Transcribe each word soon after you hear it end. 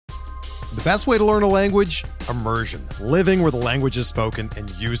The best way to learn a language? Immersion. Living where the language is spoken and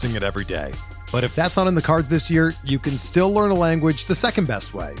using it every day. But if that's not in the cards this year, you can still learn a language the second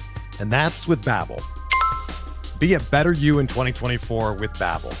best way, and that's with Babbel. Be a better you in 2024 with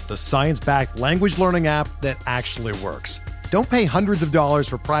Babbel, the science-backed language learning app that actually works. Don't pay hundreds of dollars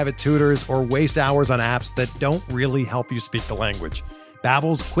for private tutors or waste hours on apps that don't really help you speak the language.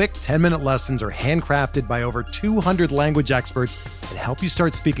 Babbel's quick 10-minute lessons are handcrafted by over 200 language experts and help you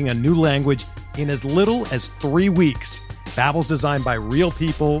start speaking a new language in as little as 3 weeks. Babbel's designed by real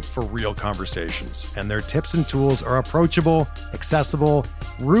people for real conversations, and their tips and tools are approachable, accessible,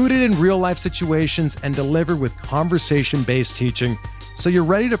 rooted in real-life situations, and delivered with conversation-based teaching, so you're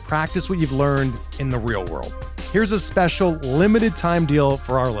ready to practice what you've learned in the real world. Here's a special limited-time deal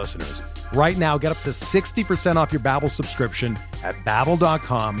for our listeners. Right now, get up to 60% off your Babbel subscription at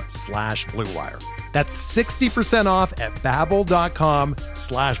babbel.com/Blue Wire. That's 60% off at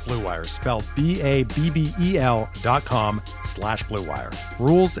babbel.com/Blue Wire, spelled BABBEL.com/Blue Wire.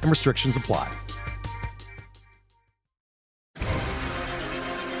 Rules and restrictions apply.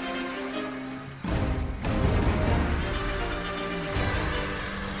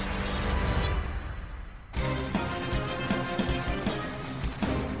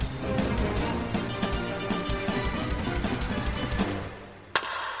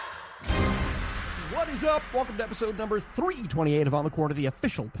 Up. Welcome to episode number 328 of On the Court of the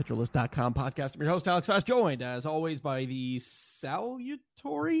official PitcherList.com podcast. I'm your host, Alex Fast, joined as always by the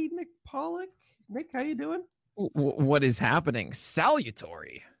salutary Nick Pollock. Nick, how you doing? What is happening?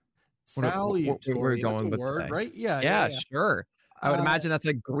 Salutary. Salutary. We're going with word, today. Right? Yeah, sure. I would imagine that's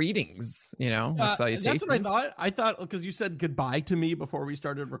like greetings, like salutations. That's what I thought. I thought because you said goodbye to me before we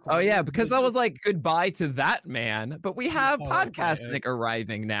started recording. Oh yeah, because that was like goodbye to that man. But we have podcast Nick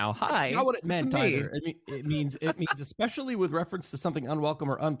arriving now. Hi. That's not what it meant, either. It means especially with reference to something unwelcome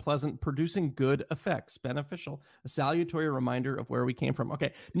or unpleasant, producing good effects, beneficial, a salutary reminder of where we came from.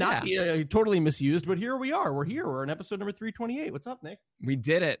 Okay, not totally misused, but here we are. We're here. We're on episode number 328. What's up, Nick? We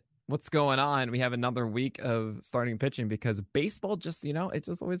did it. What's going on? We have another week of starting pitching because baseball just, it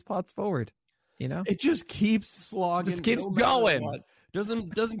just always plots forward. It just keeps slogging. Just keeps going.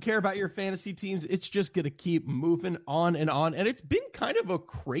 Doesn't care about your fantasy teams. It's just going to keep moving on. And it's been kind of a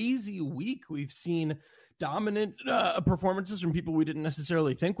crazy week. We've seen dominant performances from people we didn't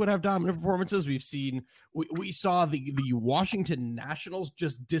necessarily think would have dominant performances. We saw the Washington Nationals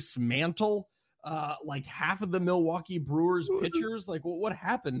just dismantle like half of the Milwaukee Brewers pitchers. Like, what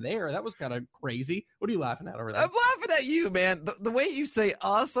happened there? That was kind of crazy. What are you laughing at over there? I'm laughing at you, man. The way you say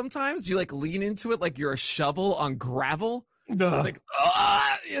sometimes you like lean into it like you're a shovel on gravel. It's like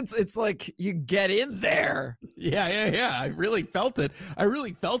it's like you get in there. Yeah. I really felt it.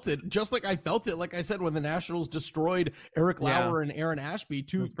 Just like I felt it, like I said, when the Nationals destroyed Eric Lauer and Aaron Ashby,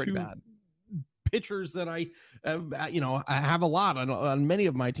 two bad pitchers that I have a lot on many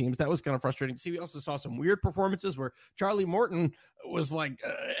of my teams. That was kind of frustrating to see. We also saw some weird performances where Charlie Morton was like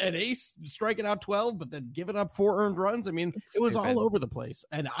an ace, striking out 12, but then giving up 4 earned runs. I mean, it was all over the place.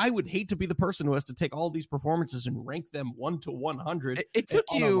 And I would hate to be the person who has to take all these performances and rank them 1 to 100. It took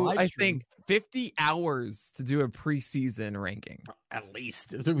you, I think, 50 hours to do a preseason ranking. At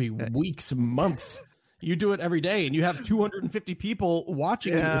least. It took me weeks, months. You do it every day, and you have 250 people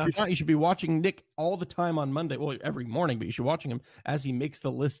watching. Yeah. If you're not, you should be watching Nick all the time on Monday. Well, every morning, but you should be watching him as he makes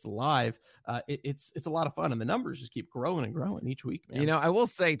the list live. It's a lot of fun, and the numbers just keep growing and growing each week, man. I will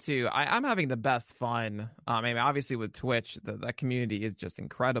say, too, I'm having the best fun. Obviously, with Twitch, that community is just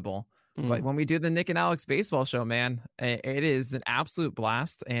incredible. But when we do the Nick and Alex baseball show, man, it is an absolute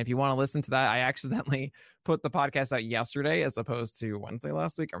blast. And if you want to listen to that, I accidentally put the podcast out yesterday as opposed to Wednesday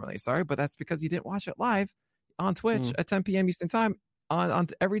last week. I'm really sorry, but that's because you didn't watch it live on Twitch at 10 p.m. Eastern time on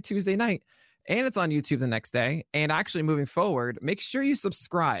every Tuesday night. And it's on YouTube the next day. And actually moving forward, make sure you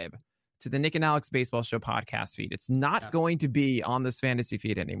subscribe to the Nick and Alex baseball show podcast feed. It's not going to be on this fantasy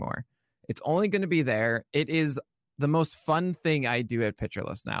feed anymore. It's only going to be there. It is the most fun thing I do at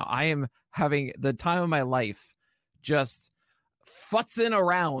PitcherList now. I am having the time of my life just futzing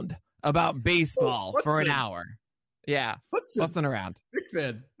around about baseball for an hour. Yeah, futzing around. Big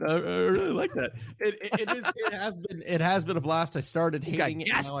fan. I really like that. It has been a blast. I started hating it.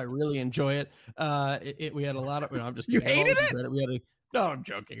 Now I really enjoy it. We had a lot of. I'm just kidding. You hated it? No, I'm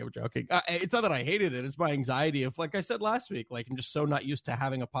joking. It's not that I hated it. It's my anxiety of, like I said last week. Like, I'm just so not used to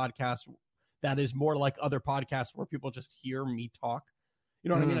having a podcast that is more like other podcasts where people just hear me talk. You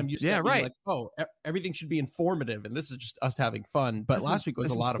know what I mean? I'm used to right. like, oh, everything should be informative, and this is just us having fun. But last week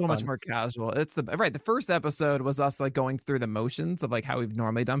was a lot of fun. So much more casual. It's the first episode was us like going through the motions of like how we've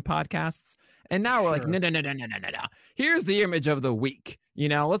normally done podcasts, and now we're like, no. Here's the image of the week. You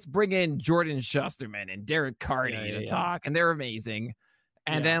know, let's bring in Jordan Shusterman and Derek Carty to talk, and they're amazing.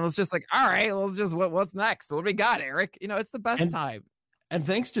 And then let's just like, all right, let's just what's next? What do we got, Eric? You know, it's the best time. And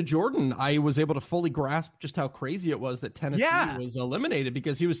thanks to Jordan, I was able to fully grasp just how crazy it was that Tennessee was eliminated,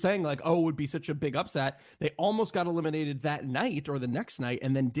 because he was saying like, oh, it would be such a big upset. They almost got eliminated that night or the next night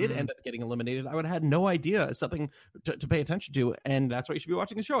and then did end up getting eliminated. I would have had no idea, something to pay attention to. And that's why you should be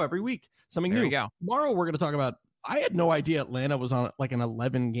watching the show every week. Something new. Tomorrow we're going to talk about, I had no idea Atlanta was on like an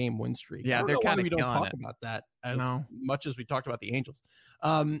 11-game win streak. Yeah, they're kind of, we don't talk about that as much as we talked about the Angels.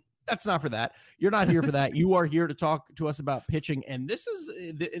 That's not for that. You're not here for that. You are here to talk to us about pitching. And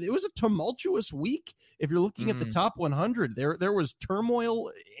it was a tumultuous week. If you're looking at the top 100, there was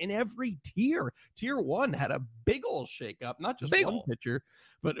turmoil in every tier. Tier 1 had a big old shakeup, not just one pitcher,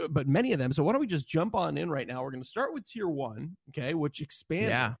 but many of them. So why don't we just jump on in right now? We're going to start with tier 1, okay, which expanded.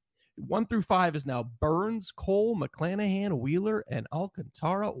 Yeah. 1 through 5 is now Burns, Cole, McClanahan, Wheeler, and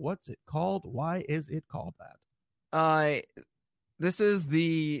Alcantara. What's it called? Why is it called that? This is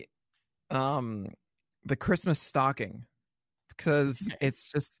the Christmas stocking, because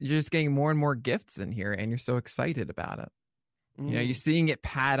it's just, you're just getting more and more gifts in here and you're so excited about it. You know, you're seeing it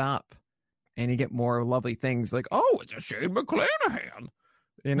pad up and you get more lovely things like, oh, it's a Shane McClanahan.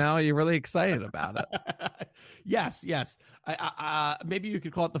 You know, you're really excited about it. Yes. Maybe you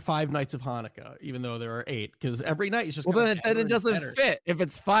could call it the 5 nights of Hanukkah, even though there are 8, because every night is just. Well, then it doesn't fit if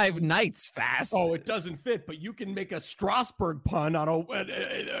it's 5 nights fast. Oh, it doesn't fit, but you can make a Strasburg pun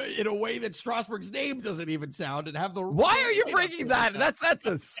in a way that Strasburg's name doesn't even sound and have the. Why are you bringing that? That's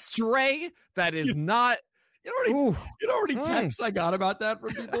a stray. That is not. You know how many texts I got about that from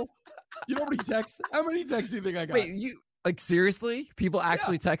people? You know how many texts? How many texts do you think I got? Wait, like seriously? People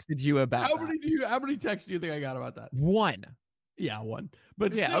actually texted you about how many texts do you think I got about that? 1. Yeah, 1.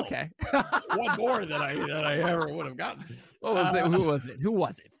 But still, okay. 1 more than I ever would have gotten. What was it? Who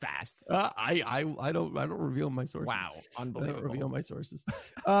was it? Fast. I don't reveal my sources. Wow, unbelievable. I don't reveal my sources.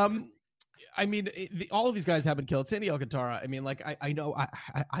 I mean, all of these guys have been killed. Sandy Alcantara, I mean, like, I know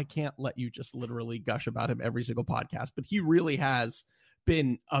I can't let you just literally gush about him every single podcast, but he really has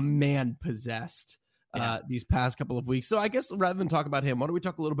been a man possessed these past couple of weeks. So I guess rather than talk about him, why don't we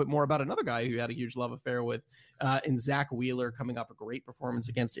talk a little bit more about another guy who had a huge love affair with in Zach Wheeler, coming off a great performance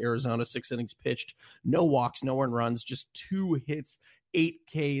against Arizona, 6 innings pitched, no walks, no earned runs, just 2 hits, 8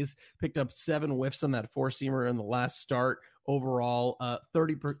 Ks, picked up 7 whiffs on that 4-seamer in the last start. Overall,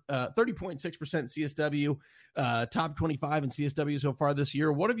 30.6% CSW, top 25 in CSW so far this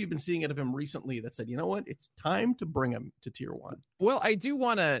year. What have you been seeing out of him recently that said, you know what, it's time to bring him to tier 1? Well, I do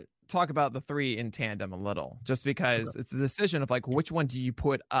want to talk about the 3 in tandem a little, just because it's a decision of like, which one do you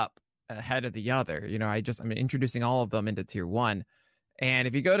put up ahead of the other? You know, I'm introducing all of them into tier 1. And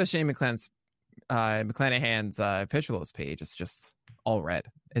if you go to Shane McClanahan's pitcher list page, it's just all red.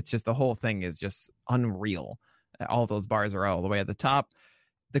 It's just, the whole thing is just unreal. All those bars are all the way at the top.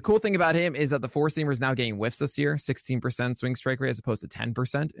 The cool thing about him is that the 4-seamer is now getting whiffs this year, 16% swing strike rate as opposed to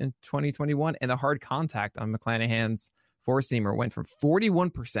 10% in 2021. And the hard contact on McClanahan's 4-seamer went from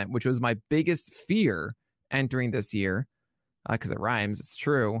 41%, which was my biggest fear entering this year, because it rhymes, it's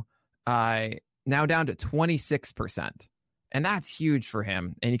true, now down to 26%. And that's huge for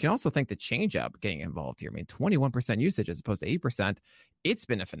him. And you can also thank the changeup getting involved here. I mean, 21% usage as opposed to 8%. It's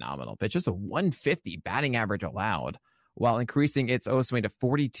been a phenomenal pitch. Just a 150 batting average allowed, while increasing its O swing to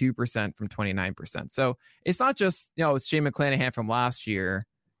 42% from 29%. So it's not just, it's Shane McClanahan from last year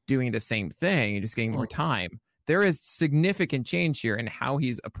doing the same thing and just getting more time. There is significant change here in how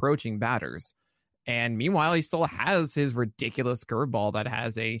he's approaching batters. And meanwhile, he still has his ridiculous curveball that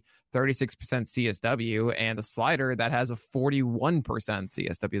has a 36% CSW and the slider that has a 41%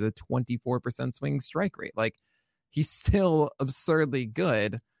 CSW, the 24% swing strike rate. Like, he's still absurdly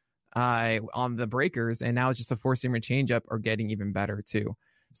good on the breakers, and now just a 4-seamer changeup are getting even better too.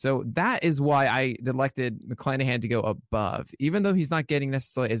 So that is why I elected McClanahan to go above, even though he's not getting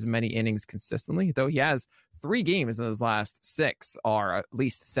necessarily as many innings consistently, though he has 3 games in his last 6 are at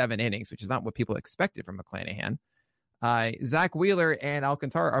least 7 innings, which is not what people expected from McClanahan. Zach Wheeler and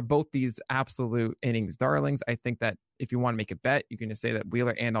Alcantara are both these absolute innings darlings. I think that if you want to make a bet, you can just say that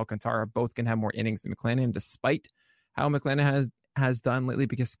Wheeler and Alcantara both can have more innings than McClanahan, despite how McClanahan has done lately,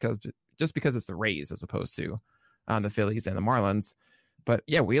 because it's the Rays as opposed to the Phillies and the Marlins. But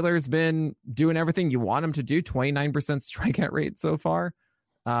yeah, Wheeler's been doing everything you want him to do. 29% strikeout rate so far.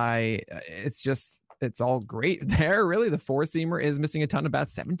 It's just, it's all great there. Really, the four-seamer is missing a ton of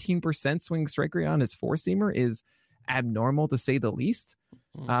bats. 17% swing strike rate on his four-seamer is abnormal to say the least.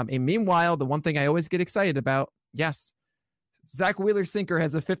 And meanwhile, the one thing I always get excited about, yes, Zach Wheeler's sinker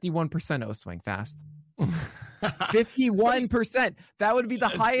has a 51% O swing fast. 51%. That would be the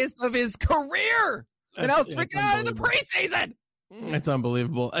highest of his career. And I was freaking out in the preseason. It's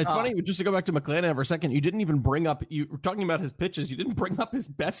unbelievable. It's funny, just to go back to McClanahan for a second, you didn't even bring up, you were talking about his pitches. You didn't bring up his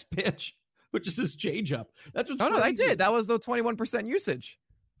best pitch, which is his changeup. That's what's no, I did. That was the 21% usage.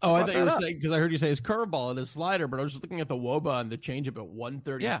 Oh, I thought you were saying, because I heard you say his curveball and his slider, but I was just looking at the WOBA and the changeup at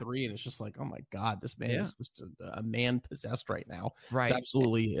 133, and it's just like, oh my God, this man is just a man possessed right now. Right. It's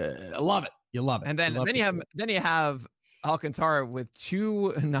absolutely, I love it. You love it. And then you have Alcantara with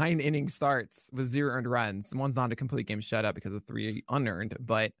 2 9-inning starts with 0 earned runs. The one's not a complete game shutout because of 3 unearned,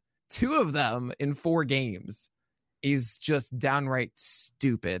 but 2 of them in 4 games is just downright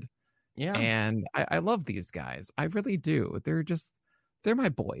stupid. Yeah. And I love these guys. I really do. They're my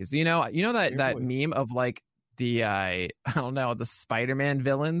boys. You know that meme of like the I don't know, the Spider-Man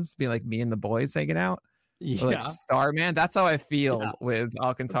villains being like me and the boys hanging out. Yeah. Like Starman. That's how I feel with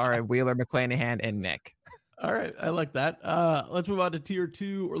Alcantara, Wheeler, McClanahan, and Nick. All right, I like that. Let's move on to tier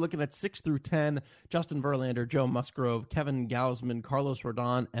 2. We're looking at 6 through 10. Justin Verlander, Joe Musgrove, Kevin Gausman, Carlos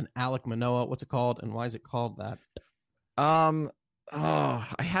Rodon, and Alek Manoah. What's it called, and why is it called that? I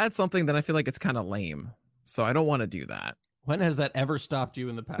had something that I feel like it's kind of lame, so I don't want to do that. When has that ever stopped you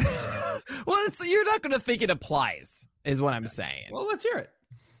in the past? Well, you're not going to think it applies, is what I'm saying. Well, let's hear it.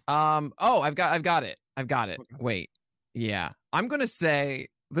 I've got it. Okay. Wait. Yeah. I'm going to say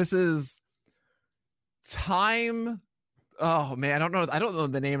this is time. Oh man, I don't know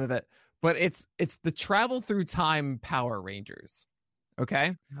the name of it, but it's the Travel Through Time Power Rangers.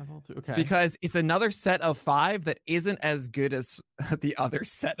 Okay. Okay. Because it's another set of 5 that isn't as good as the other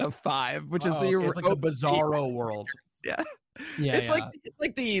set of 5, which is the Bizarro world. Yeah. It's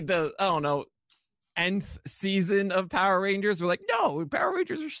like the I don't know, nth season of Power Rangers. We're like, no, Power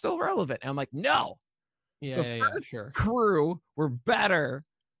Rangers are still relevant. And I'm like, no. Sure. Crew were better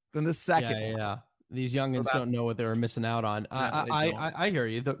than the second. Yeah. These youngins don't know what they were missing out on. I hear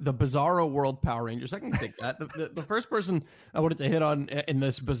you. The Bizarro World Power Rangers. I can think that. The first person I wanted to hit on in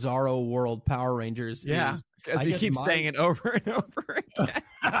this Bizarro World Power Rangers is, because he keeps saying it over and over again.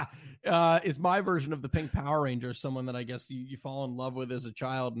 Is my version of the Pink Power Ranger, someone that I guess you fall in love with as a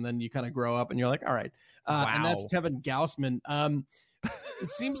child, and then you kind of grow up and you're like, all right. And that's Kevin Gausman. It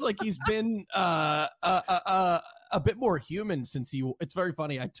seems like he's been a bit more human since it's very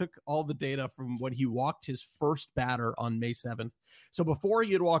funny. I took all the data from when he walked his first batter on May 7th. So before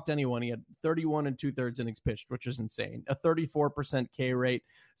he had walked anyone, he had 31 2/3 innings pitched, which is insane. A 34% K rate,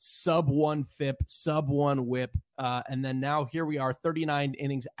 sub 1 FIP, sub 1 whip. And then now here we are 39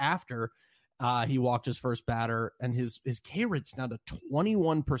 innings after he walked his first batter, and his K rate's down to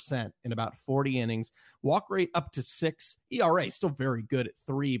 21% in about 40 innings. Walk rate up to 6. ERA still very good at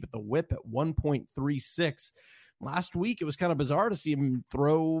 3, but the whip at 1.36. Last week, it was kind of bizarre to see him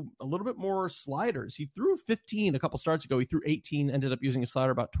throw a little bit more sliders. He threw 15 a couple starts ago. He threw 18, ended up using a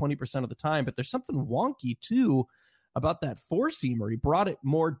slider about 20% of the time. But there's something wonky, too, about that four-seamer. He brought it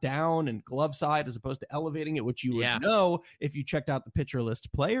more down and glove side as opposed to elevating it, which you would know if you checked out the pitcher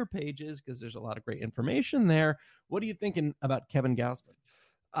list player pages, because there's a lot of great information there. What are you thinking about Kevin Gausman?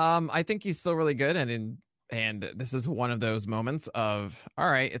 I think he's still really good. And this is one of those moments of,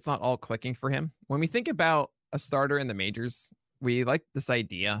 all right, it's not all clicking for him. When we think about a starter in the majors, we like this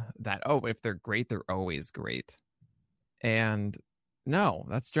idea that, if they're great, they're always great. And no,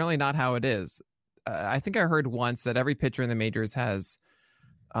 that's generally not how it is. I think I heard once that every pitcher in the majors has,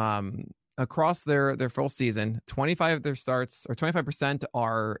 across their full season, 25 of their starts, or 25%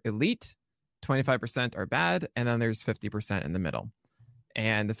 are elite, 25% are bad, and then there's 50% in the middle.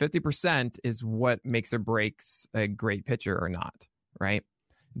 And the 50% is what makes or breaks a great pitcher or not, right?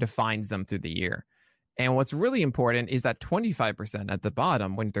 Defines them through the year. And what's really important is that 25% at the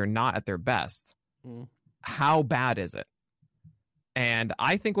bottom, when they're not at their best, how bad is it? And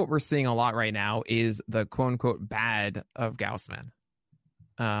I think what we're seeing a lot right now is the quote unquote bad of Gausman.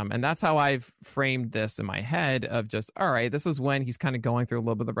 And that's how I've framed this in my head of just, all right, this is when he's kind of going through a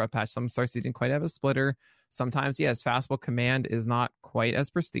little bit of the rough patch. Some starts he didn't quite have a splitter. Sometimes, his fastball command is not quite as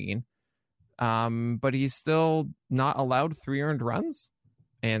pristine. But he's still not allowed 3 earned runs.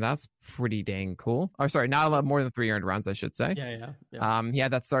 And that's pretty dang cool. Oh, sorry, not allowed more than 3 earned runs, I should say. Yeah. He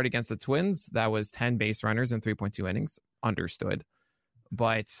had that start against the Twins. That was 10 base runners in 3.2 innings. Understood.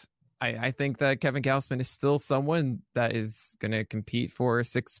 But I think that Kevin Gausman is still someone that is going to compete for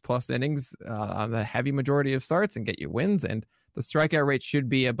 6+ innings on the heavy majority of starts and get you wins. And the strikeout rate should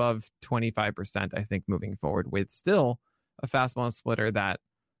be above 25%, I think, moving forward, with still a fastball and splitter that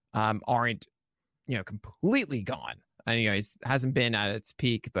aren't, completely gone. And, he hasn't been at its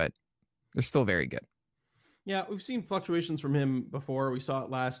peak, but they're still very good. Yeah, we've seen fluctuations from him before. We saw it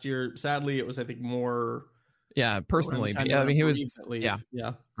last year. Sadly, it was, I think, more. Yeah, personally. Yeah, I mean, he was. Yeah.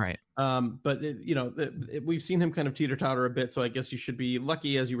 Right. But we've seen him kind of teeter totter a bit. So I guess you should be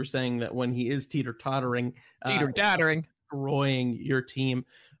lucky, as you were saying, that when he is teeter tottering, destroying your team.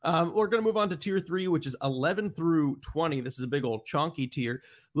 We're going to move on to tier 3, which is 11 through 20. This is a big old chonky tier.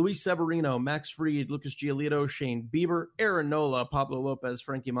 Luis Severino, Max Fried, Lucas Giolito, Shane Bieber, Aaron Nola, Pablo Lopez,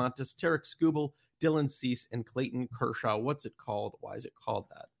 Frankie Montas, Tarek Skubal, Dylan Cease, and Clayton Kershaw. What's it called? Why is it called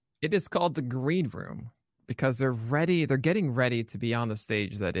that? It is called the Green Room because they're ready. They're getting ready to be on the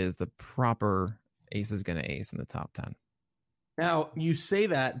stage that is the proper ace is going to ace in the top 10. Now, you say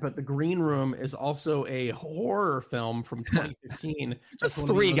that, but The Green Room is also a horror film from 2015. Just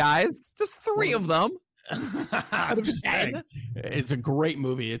 3 guys. Just 3 of them. I'm just saying, it's a great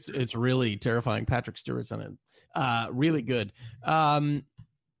movie. It's really terrifying. Patrick Stewart's in it. Really good.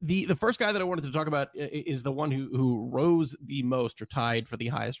 The first guy that I wanted to talk about is the one who rose the most or tied for the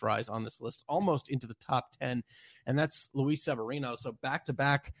highest rise on this list, almost into the top 10, and that's Luis Severino. So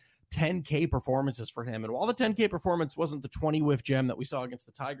back-to-back 10K performances for him. And while the 10K performance wasn't the 20 whiff gem that we saw against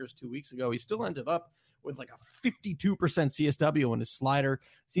the Tigers 2 weeks ago, he still ended up with like a 52% CSW in his slider.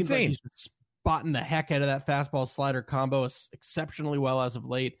 Seems like he's spotting the heck out of that fastball slider combo exceptionally well as of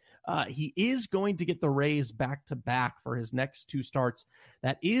late. He is going to get the Rays back to back for his next 2 starts.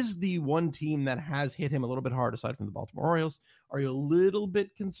 That is the one team that has hit him a little bit hard aside from the Baltimore Orioles. Are you a little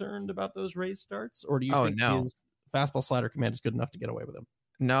bit concerned about those Rays starts, or do you think his fastball slider command is good enough to get away with him?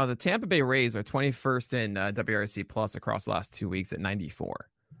 No, the Tampa Bay Rays are 21st in WRC plus across the last 2 weeks at 94.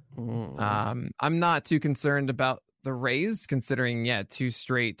 I'm not too concerned about the Rays, considering 2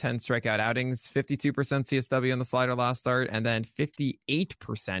 straight 10 strikeout outings, 52% CSW in the slider last start, and then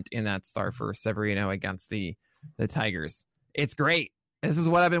 58% in that start for Severino against the Tigers. It's great. This is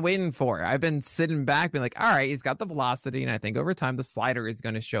what I've been waiting for. I've been sitting back, being like, all right, he's got the velocity, and I think over time the slider is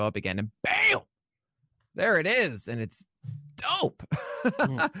going to show up again, and bam, there it is, and it's dope.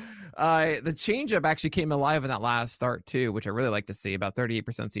 The changeup actually came alive in that last start too, which I really like to see. About 38%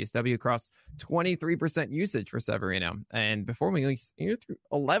 CSW across 23% usage for Severino, and before we threw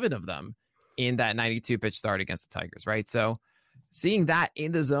 11 of them in that 92 pitch start against the Tigers, right? So seeing that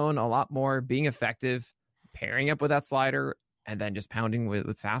in the zone a lot more, being effective, pairing up with that slider, and then just pounding with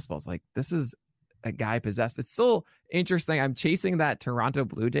fastballs, like this is a guy possessed. It's still interesting. I'm chasing that Toronto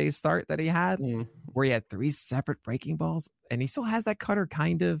Blue Jays start that he had, where he had 3 separate breaking balls, and he still has that cutter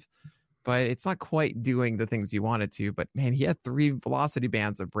kind of, but it's not quite doing the things you want it to. But man, he had 3 velocity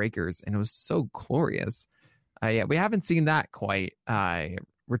bands of breakers, and it was so glorious. We haven't seen that quite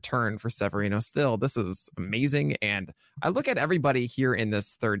return for Severino. Still, this is amazing. And I look at everybody here in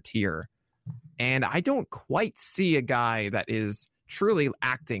this third tier, and I don't quite see a guy that is truly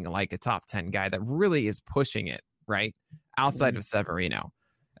acting like a top 10 guy that really is pushing it, right? Outside of Severino.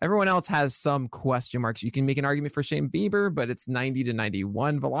 Everyone else has some question marks. You can make an argument for Shane Bieber, but it's 90 to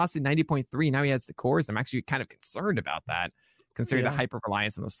 91. Velocity 90.3. Now he has the cores. I'm actually kind of concerned about that, considering the hyper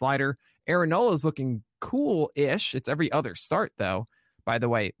reliance on the slider. Aaron Nola is looking cool-ish. It's every other start, though. By the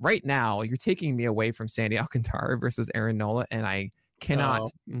way, right now, you're taking me away from Sandy Alcantara versus Aaron Nola, and I cannot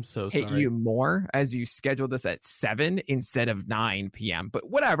hate you more as you schedule this at 7 instead of 9 p.m. But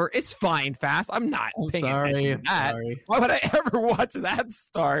whatever, it's fine, Fast. I'm not paying attention to that. Why would I ever watch that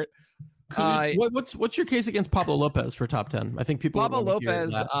start? What's your case against Pablo Lopez for top 10? I think people Pablo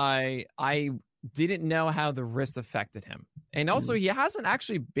Lopez, I didn't know how the wrist affected him. And also he hasn't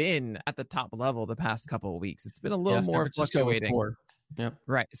actually been at the top level the past couple of weeks. It's been a little more fluctuating. Yeah.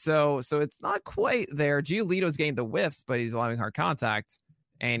 Right. So it's not quite there. Giolito's getting the whiffs, but he's allowing hard contact,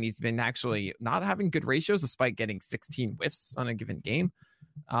 and he's been actually not having good ratios despite getting 16 whiffs on a given game.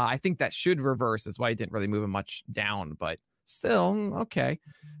 I think that should reverse. That's why he didn't really move him much down, but still okay.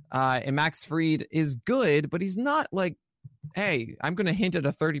 And Max Fried is good, but he's not like, hey, I'm going to hint at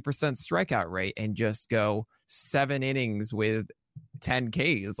a 30% strikeout rate and just go 7 innings with 10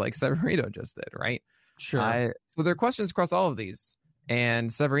 Ks like Severino just did, right? Sure. So there are questions across all of these.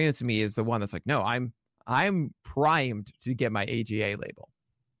 And Severino to me is the one that's like, no, I'm primed to get my AGA label.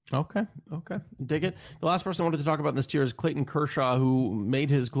 Okay. Dig it. The last person I wanted to talk about in this tier is Clayton Kershaw, who made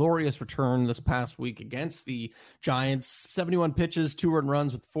his glorious return this past week against the Giants. 71 pitches, 2 earned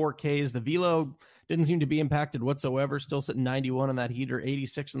runs with 4 Ks. The velo didn't seem to be impacted whatsoever. Still sitting 91 on that heater,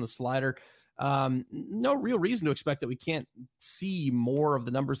 86 in the slider. No real reason to expect that we can't see more of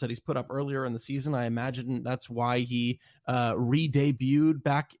the numbers that he's put up earlier in the season. I imagine that's why he re-debuted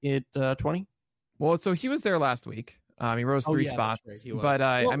back at 20. Well, so he was there last week. He rose 3 spots, right, but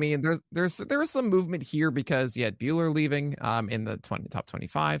I mean, there was some movement here because you had Bueller leaving in the top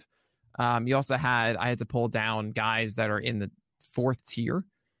 25. You also I had to pull down guys that are in the 4th tier.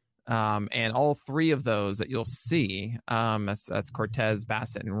 And all 3 of those that you'll see, that's Cortez,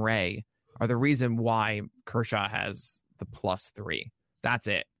 Bassett, and Ray, are the reason why Kershaw has the +3. That's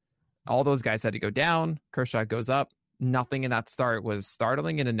it. All those guys had to go down. Kershaw goes up. Nothing in that start was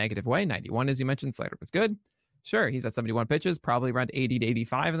startling in a negative way. 91, as you mentioned, slider was good. Sure, he's at 71 pitches, probably around 80 to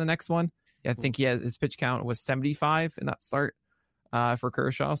 85 in the next one. Yeah, I think his pitch count was 75 in that start for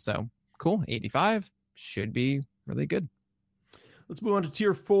Kershaw. So cool, 85 should be really good. Let's move on to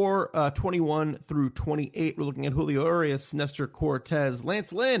tier 4, 21 through 28. We're looking at Julio Urias, Nestor Cortez,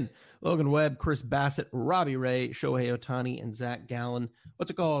 Lance Lynn, Logan Webb, Chris Bassett, Robbie Ray, Shohei Ohtani, and Zach Gallen.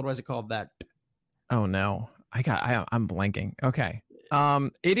 What's it called? Why is it called that? Oh no, I'm blanking. Okay,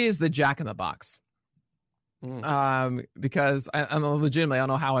 it is the Jack in the Box. Because I'm legitimately, I don't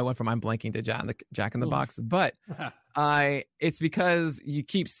know how I went from I'm blanking to Jack in the Box, but it's because you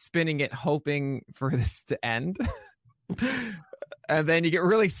keep spinning it, hoping for this to end. And then you get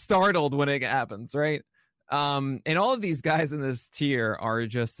really startled when it happens, right? And all of these guys in this tier are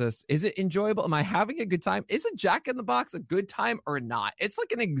just this. Is it enjoyable? Am I having a good time? Is a Jack in the Box a good time or not? It's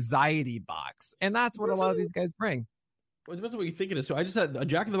like an anxiety box. And that's what a lot of these guys bring. Well, it depends on what you think it is. So I just had a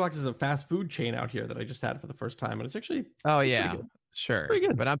Jack in the Box is a fast food chain out here that I just had for the first time. And it's actually, sure. Pretty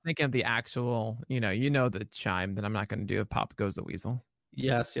good. But I'm thinking of the actual, you know, the chime that I'm not going to do if Pop Goes the Weasel.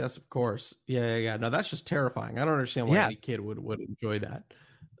 Yes, of course. Yeah. No, that's just terrifying. I don't understand why any kid would enjoy that.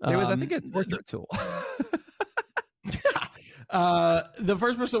 It was, I think, a torture tool. The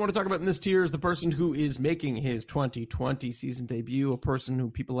first person I want to talk about in this tier is the person who is making his 2020 season debut, a person who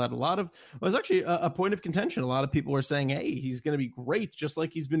people had was actually a point of contention. A lot of people were saying, hey, he's going to be great, just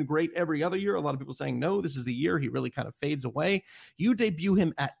like he's been great every other year. A lot of people saying, no, this is the year he really kind of fades away. You debut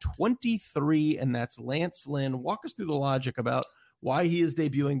him at 23, and that's Lance Lynn. Walk us through the logic about why he is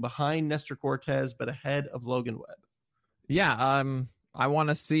debuting behind Nestor Cortez, but ahead of Logan Webb. Yeah, I want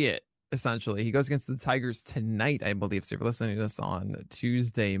to see it. Essentially, he goes against the Tigers tonight, I believe. So if you're listening to this on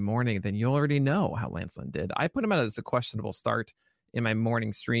Tuesday morning, then you already know how Lance Lynn did. I put him out as a questionable start in my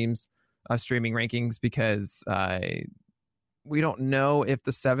morning streaming rankings because we don't know if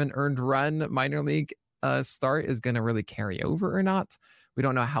the 7 earned run minor league start is going to really carry over or not. We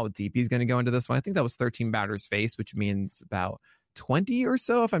don't know how deep he's going to go into this one. I think that was 13 batters faced, which means about 20 or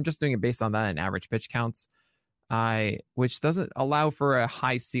so if I'm just doing it based on that and average pitch counts. Which doesn't allow for a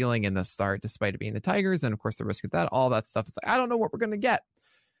high ceiling in the start, despite it being the Tigers. And of course, the risk of that, all that stuff. It's like, I don't know what we're going to get.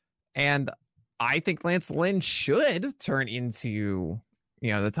 And I think Lance Lynn should turn into,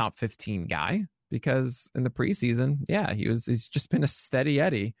 the top 15 guy because in the preseason, he's just been a steady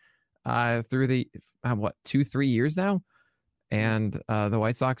Eddie, through the, 2-3 years now. And, the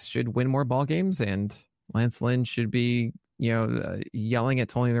White Sox should win more ball games and Lance Lynn should be, yelling at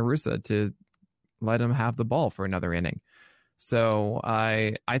Tony La Russa to let him have the ball for another inning. So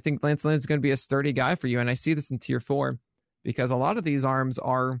I think Lance Lynn is going to be a sturdy guy for you. And I see this in tier 4 because a lot of these arms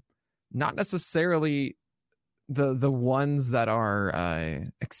are not necessarily the ones that are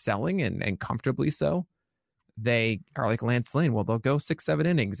excelling and comfortably so. They are like Lance Lynn. Well, they'll go 6-7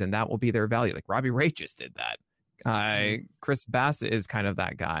 innings and that will be their value. Like Robbie Ray just did that. Chris Bassett is kind of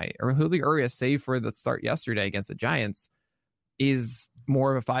that guy. Or Julio Urias, save for the start yesterday against the Giants, is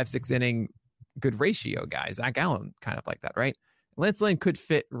more of a 5-6 inning good ratio guy. Zach Gallen kind of like that, right? Lance Lynn could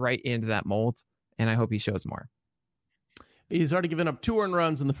fit right into that mold, and I hope he shows more. He's already given up 2 earned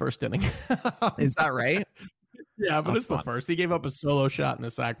runs in the first inning. Is that right? Yeah, but it's the first. He gave up a solo shot and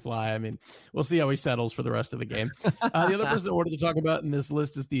a sac fly. I mean, we'll see how he settles for the rest of the game. The other person I wanted to talk about in this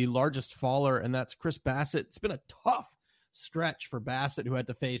list is the largest faller, and that's Chris Bassett. It's been a tough stretch for Bassett, who had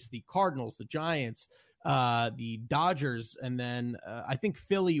to face the Cardinals, the Giants, the Dodgers, and then I think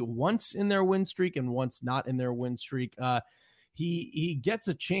Philly once in their win streak and once not in their win streak. He gets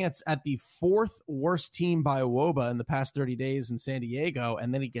a chance at the 4th worst team by WOBA in the past 30 days in San Diego,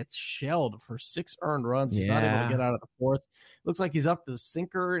 and then he gets shelled for 6 earned runs. He's not able to get out of the 4th. Looks like he's up to the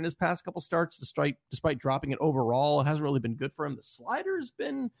sinker in his past couple starts, despite dropping it overall. It hasn't really been good for him. The slider's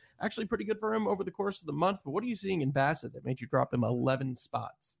been actually pretty good for him over the course of the month. But what are you seeing in Bassett that made you drop him 11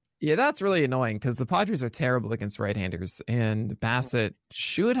 spots? Yeah, that's really annoying because the Padres are terrible against right-handers, and Bassett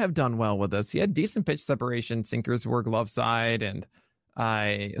should have done well with this. He had decent pitch separation. Sinkers were glove side, and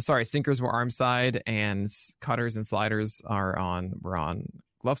sinkers were arm side, and cutters and sliders were on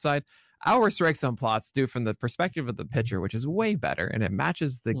glove side. our strike zone plots do from the perspective of the pitcher, which is way better, and it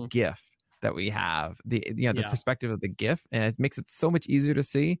matches the GIF that we have, the perspective of the GIF, and it makes it so much easier to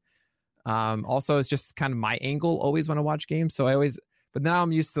see. Also, it's just kind of my angle always when I watch games. So but now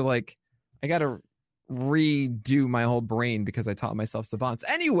I'm used to like, I got to redo my whole brain because I taught myself savants.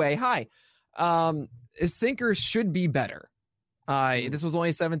 Anyway, hi. Sinkers should be better. This was only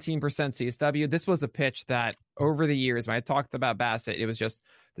 17% CSW. This was a pitch that over the years, when I talked about Bassitt, it was just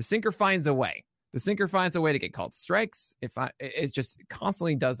the sinker finds a way. The sinker finds a way to get called strikes. It just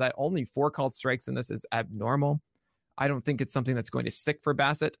constantly does that. Only 4 called strikes in this is abnormal. I don't think it's something that's going to stick for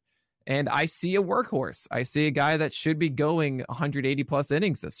Bassitt. And I see a workhorse. I see a guy that should be going 180 plus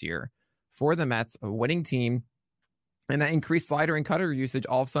innings this year for the Mets, a winning team. And that increased slider and cutter usage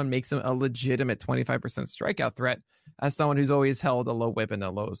all of a sudden makes him a legitimate 25% strikeout threat. As someone who's always held a low whip and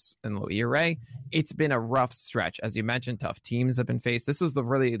a low ERA, it's been a rough stretch. As you mentioned, tough teams have been faced. This was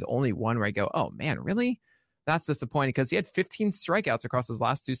really the only one where I go, oh man, really? That's disappointing, because he had 15 strikeouts across his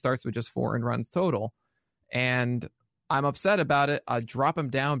last 2 starts with just 4 earned runs total. And I'm upset about it. I drop him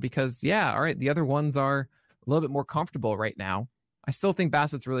down because, yeah, all right, the other ones are a little bit more comfortable right now. I still think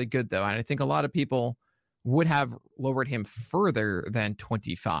Bassitt's really good, though. And I think a lot of people would have lowered him further than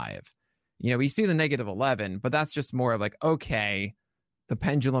 25. We see the -11, but that's just more like, okay, the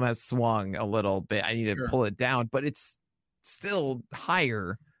pendulum has swung a little bit. I need to pull it down, but it's still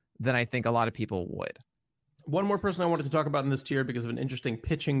higher than I think a lot of people would. One more person I wanted to talk about in this tier because of an interesting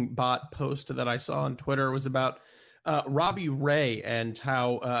pitching bot post that I saw on Twitter was about Robbie Ray and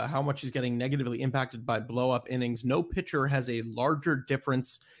how much he's getting negatively impacted by blow-up innings. No pitcher has a larger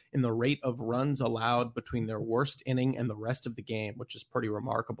difference in the rate of runs allowed between their worst inning and the rest of the game, which is pretty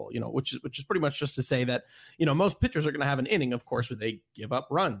remarkable. Which is pretty much just to say that most pitchers are going to have an inning, of course, where they give up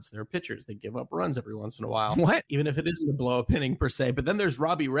runs. They're pitchers; they give up runs every once in a while. What? Even if it isn't a blow-up inning per se. But then there's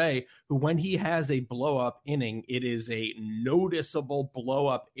Robbie Ray, who when he has a blow-up inning, it is a noticeable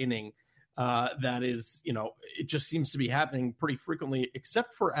blow-up inning. That is, it just seems to be happening pretty frequently,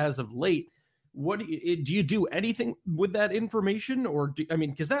 except for as of late. What do you do anything with that information, or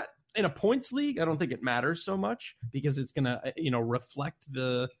because that in a points league, I don't think it matters so much because it's going to, reflect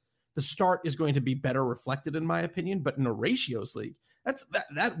the start is going to be better reflected in my opinion. But in a ratios league,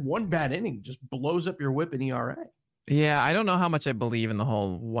 that one bad inning just blows up your whip in ERA. Yeah, I don't know how much I believe in the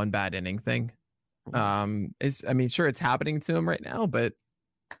whole one bad inning thing. Sure, it's happening to him right now, but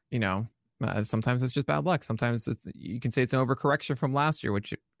sometimes it's just bad luck. Sometimes you can say it's an overcorrection from last year,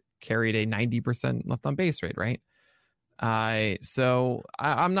 which carried a 90% left on base rate, right? So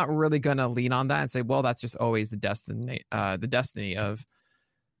I'm not really going to lean on that and say, well, that's just always the destiny of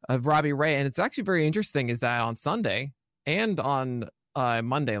Robbie Ray. And it's actually very interesting is that on Sunday and on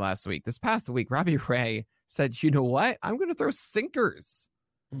Monday this past week, Robbie Ray said, you know what? I'm going to throw sinkers.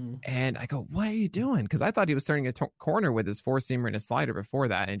 And I go, what are you doing? Because I thought he was turning a corner with his 4-seamer and his slider before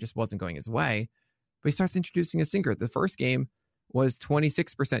that, and it just wasn't going his way. But he starts introducing a sinker. The first game was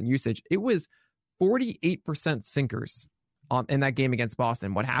 26% usage. It was 48% sinkers in that game against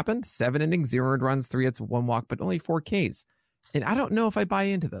Boston. What happened? 7 innings, 0 earned runs, 3 hits, 1 walk, but only 4 Ks. And I don't know if I buy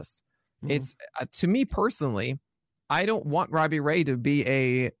into this. It's to me personally, I don't want Robbie Ray to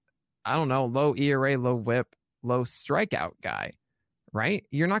be low ERA, low whip, low strikeout guy. Right?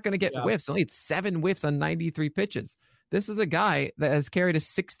 You're not going to get whiffs. Only 7 whiffs on 93 pitches. This is a guy that has carried a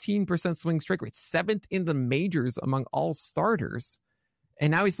 16% swing strike rate, 7th in the majors among all starters.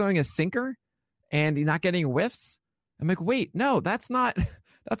 And now he's throwing a sinker and he's not getting whiffs. I'm like, wait, no, that's not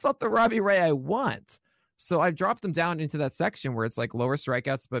the Robbie Ray I want. So I've dropped him down into that section where it's like lower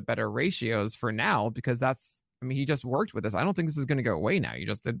strikeouts, but better ratios for now, because he just worked with this. I don't think this is going to go away now. You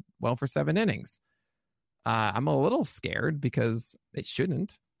just did well for 7 innings. I'm a little scared because it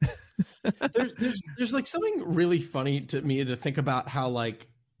shouldn't. there's like something really funny to me to think about how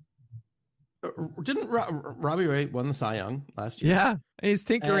didn't Robbie Ray won the Cy Young last year? Yeah, he's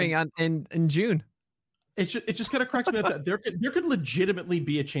tinkering in June. It just kind of cracks me up that there could legitimately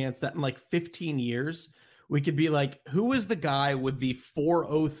be a chance that in 15 years we could be like, who is the guy with the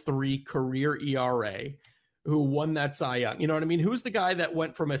 4.03 career ERA who won that Cy Young? You know what I mean? Who's the guy that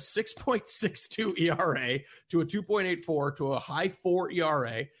went from a 6.62 ERA to a 2.84 to a high 4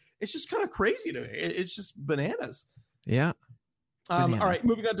 ERA? It's just kind of crazy to me. It's just bananas. Yeah. All right,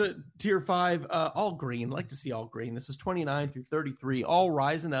 moving on to tier 5, all green. Like to see all green. This is 29 through 33, all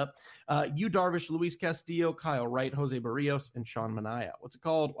rising up. Yu Darvish, Luis Castillo, Kyle Wright, Jose Barrios, and Sean Manaea. What's it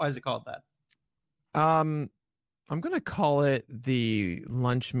called? Why is it called that? I'm going to call it the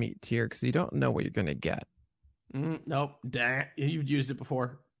lunch meat tier because you don't know what you're going to get. Nope. You've used it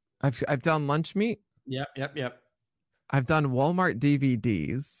before. I've done lunch meat. Yep. I've done Walmart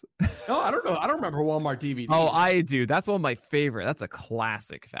DVDs. Oh, I don't know. I don't remember Walmart DVDs. Oh, I do. That's one of my favorite. That's a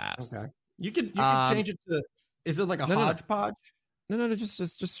classic fast. Okay. You can change it to. Is it like a hodgepodge? No. Just.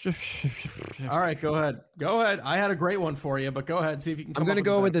 All right, go ahead. I had a great one for you, but go ahead. See if you can. I'm gonna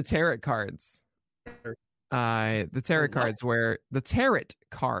go with the tarot cards. The tarot cards. Where the tarot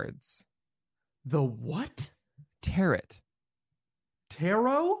cards. The what? Tarot.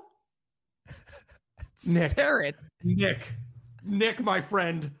 Tarot. Nick. Tarot. Nick, my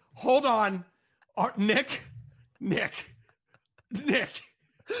friend. Hold on. Nick,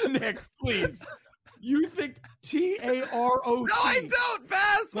 please. You think TAROT? No, I don't,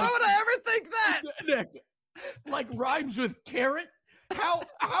 Bass. Why would I ever think that? Nick, like rhymes with carrot? How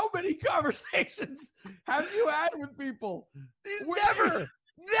many conversations have you had with people? Never,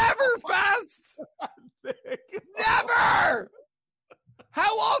 Fast. Nick. Never.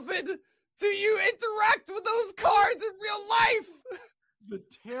 How often do you interact with those cards in real life? The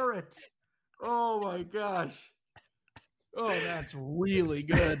tarot. Oh my gosh. Oh, that's really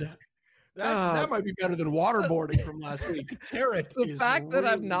good. That might be better than waterboarding from last week. Tarot. The fact that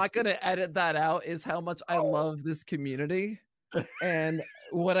I'm not going to edit that out is how much I love this community. And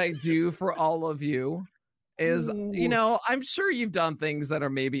what I do for all of you is, you know, I'm sure you've done things that are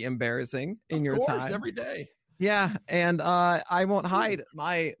maybe embarrassing in your time every day. Yeah, and I won't hide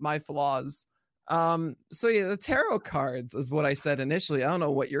my flaws. So yeah, the tarot cards is what I said initially. I don't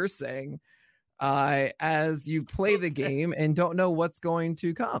know what you're saying. As you play the game and don't know what's going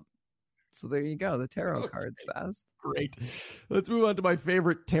to come. So there you go, the tarot cards, Fast. Great. Let's move on to my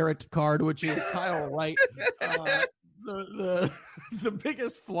favorite tarot card, which is Kyle Wright. The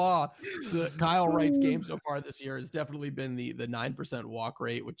biggest flaw to Kyle Wright's game so far this year has definitely been the 9% walk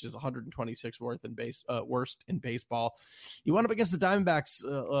rate, which is 126th worst in baseball. He went up against the Diamondbacks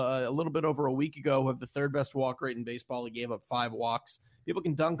a little bit over a week ago, who have the third best walk rate in baseball. He gave up 5 walks. People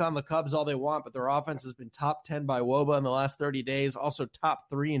can dunk on the Cubs all they want, but their offense has been top 10 by WOBA in the last 30 days, also top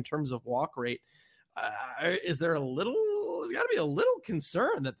 3 in terms of walk rate. There's got to be a little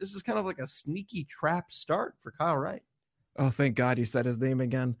concern that this is kind of like a sneaky trap start for Kyle Wright. Oh, thank God you said his name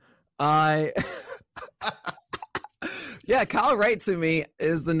again. Yeah, Kyle Wright to me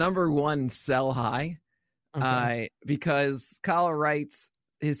is the number one sell high. Okay. Because Kyle Wright's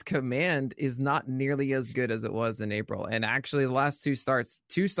his command is not nearly as good as it was in April. And actually the last two starts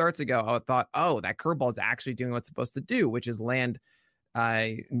ago, I thought, oh, that curveball is actually doing what's supposed to do, which is land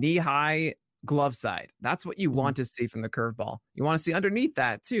knee high glove side. That's what you want to see from the curveball. You want to see underneath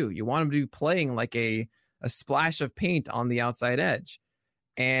that too. You want him to be playing like a splash of paint on the outside edge.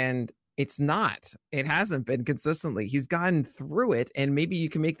 And it hasn't been consistently. He's gotten through it. And maybe you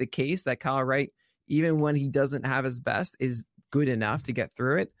can make the case that Kyle Wright, even when he doesn't have his best, is good enough to get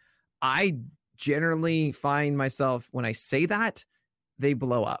through it. I generally find myself, when I say that, they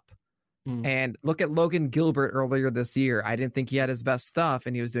blow up. And look at Logan Gilbert earlier this year. I didn't think he had his best stuff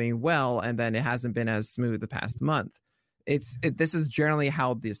and he was doing well. And then it hasn't been as smooth the past month. This is generally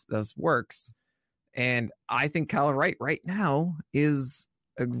how this works. And I think Kyle Wright right now is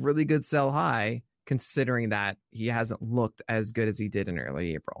a really good sell high, considering that he hasn't looked as good as he did in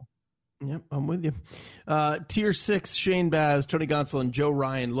early April. Yep, I'm with you. Tier 6, Shane Baz, Tony Gonsolin, Joe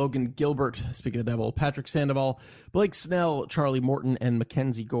Ryan, Logan Gilbert, speak of the devil, Patrick Sandoval, Blake Snell, Charlie Morton, and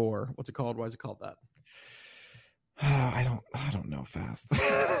Mackenzie Gore. What's it called? Why is it called that? I don't know, Fast.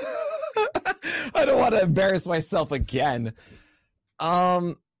 I don't want to embarrass myself again.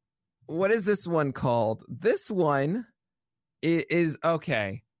 What is this one called? This one is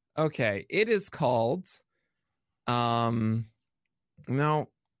okay. It is called no,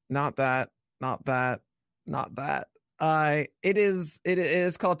 not that. It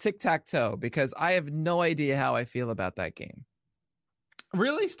is called Tic-Tac-Toe, because I have no idea how I feel about that game.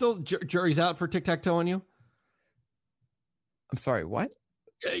 Really? Still jury's out for Tic-Tac-Toe on you? I'm sorry, what?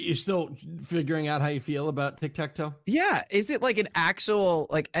 You're still figuring out how you feel about Tic-Tac-Toe? Yeah. Is it like an actual,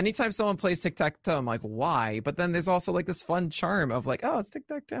 like anytime someone plays Tic-Tac-Toe, I'm like, why? But then there's also like this fun charm of like, oh, it's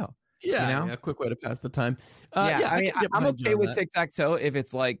Tic-Tac-Toe. Yeah, you know? A quick way to pass the time. I mean, I'm okay with Tic-Tac-Toe if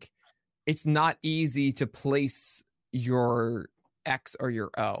it's like, it's not easy to place your X or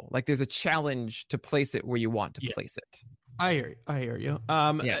your O. Like there's a challenge to place it where you want to place it. I hear you.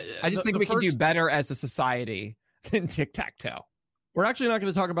 I just think we can do better as a society than Tic-Tac-Toe. We're actually not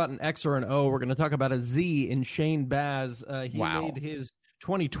going to talk about an X or an O. We're going to talk about a Z in Shane Baz. He made his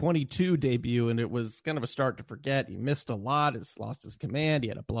 2022 debut, and it was kind of a start to forget. He missed a lot. He's lost his command. He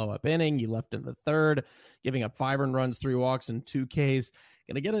had a blow-up inning. He left in the third, giving up 5 earned runs, 3 walks, and 2 Ks.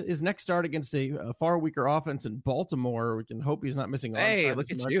 Going to get his next start against a far weaker offense in Baltimore. We can hope he's not missing. Hey, look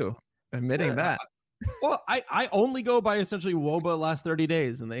at you admitting that. Well, I only go by essentially WOBA last 30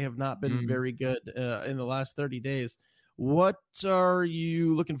 days, and they have not been very good in the last 30 days. What are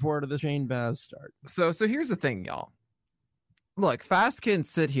you looking forward to the Shane Baz start? So here's the thing, y'all. Look, Fast can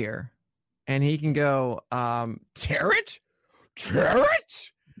sit here and he can go, Tarrant?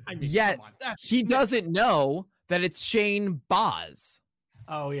 I mean, yet he doesn't know that it's Shane Baz.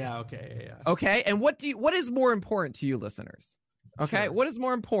 Oh, yeah. Okay. Yeah. Okay. And what is more important to you listeners? Okay. Sure. What is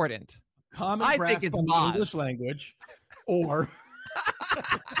more important? I think it's English language or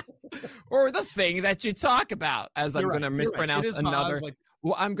or the thing that you talk about, as I'm going to mispronounce another.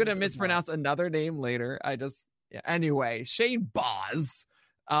 Well, I'm going to mispronounce another name later. Anyway, Shane Baz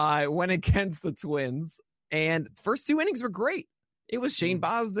went against the Twins, and the first 2 innings were great. It was Shane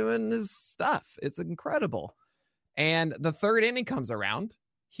Baz doing his stuff. It's incredible. And the 3rd inning comes around.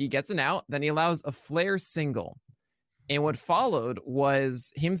 He gets an out. Then he allows a flare single. And what followed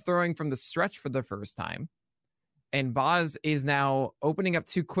was him throwing from the stretch for the first time. And Baz is now opening up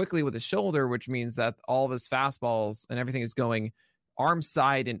too quickly with his shoulder, which means that all of his fastballs and everything is going arm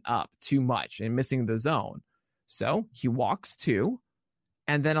side and up too much and missing the zone. So he walks 2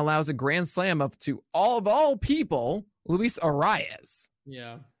 and then allows a grand slam up to all people, Luis Arraez.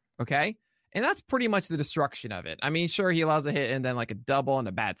 Yeah. Okay. And that's pretty much the destruction of it. I mean, sure, he allows a hit and then like a double and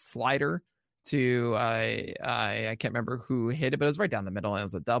a bad slider to I can't remember who hit it, but it was right down the middle and it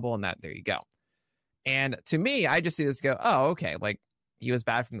was a double, and there you go. And to me, I just see this go, oh, okay, like he was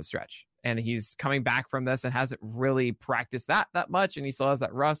bad from the stretch and he's coming back from this and hasn't really practiced that much, and he still has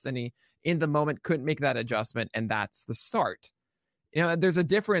that rust, and he in the moment couldn't make that adjustment, and that's the start. You know, there's a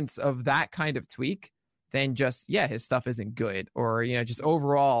difference of that kind of tweak than just, his stuff isn't good, or, just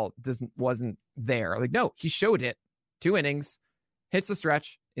overall wasn't there. Like, no, he showed it. 2 innings, hits the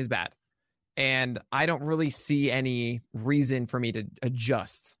stretch, is bad. And I don't really see any reason for me to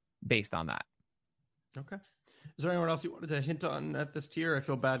adjust based on that. Okay. Is there anyone else you wanted to hint on at this tier? I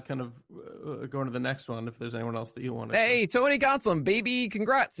feel bad kind of going to the next one if there's anyone else that you want to. Hey, Tony Gonsolin, baby,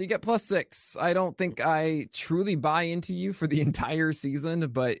 congrats. You get +6. I don't think I truly buy into you for the entire season,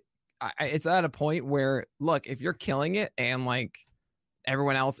 but it's at a point where, look, if you're killing it and like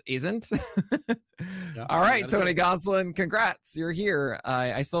everyone else isn't. All right, Tony Gonsolin, congrats. You're here.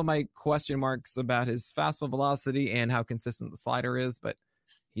 I still have my question marks about his fastball velocity and how consistent the slider is, but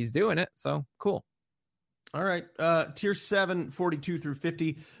he's doing it. So cool. All right. Tier 7, 42 through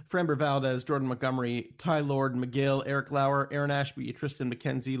 50. Framber Valdez, Jordan Montgomery, Ty Lord, McGill, Eric Lauer, Aaron Ashby, Tristan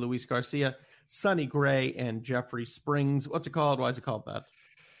McKenzie, Luis Garcia, Sonny Gray, and Jeffrey Springs. What's it called? Why is it called that?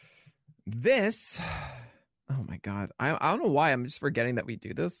 This... Oh my God. I don't know why I'm just forgetting that we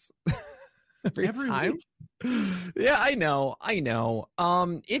do this every time. Week? Yeah, I know.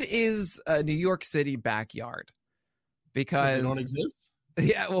 It is a New York City backyard because they don't exist.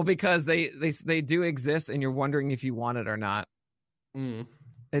 Yeah, well, because they do exist, and you're wondering if you want it or not.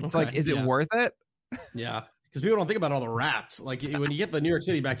 It's like, is it worth it? Yeah. Because people don't think about all the rats. Like when you get the New York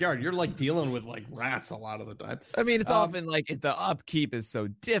City backyard, you're like dealing with like rats a lot of the time. I mean, it's often like the upkeep is so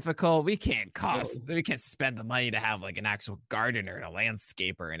difficult. We can't spend the money to have like an actual gardener and a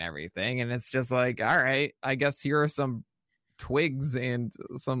landscaper and everything. And it's just like, all right, I guess here are some twigs and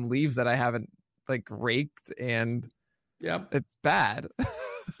some leaves that I haven't like raked, and it's bad.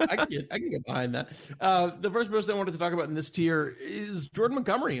 I can get behind that. The first person I wanted to talk about in this tier is Jordan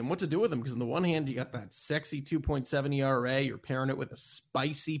Montgomery and what to do with him. Because on the one hand, you got that sexy 2.7 ERA. You're pairing it with a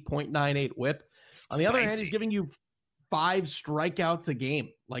spicy 0.98 whip. On the other hand, he's giving you 5 strikeouts a game.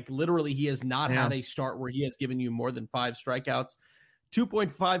 Like literally, he has not had a start where he has given you more than 5 strikeouts.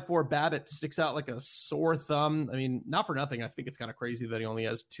 2.54 BABIP sticks out like a sore thumb. I mean, not for nothing. I think it's kind of crazy that he only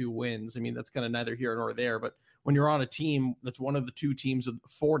has 2 wins. I mean, that's kind of neither here nor there. But when you're on a team that's one of the 2 teams with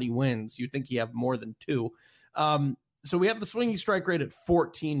 40 wins, you'd think you have more than 2. So we have the swinging strike rate at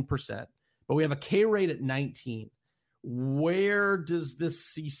 14%, but we have a K rate at 19. Where does this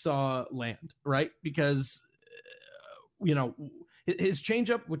seesaw land, right? Because, his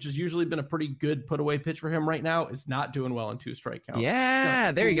changeup, which has usually been a pretty good put away pitch for him right now, is not doing well in 2 strike counts.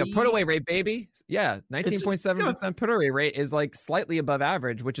 Yeah, there you go. Put away rate, baby. Yeah, 19.7% put away rate is like slightly above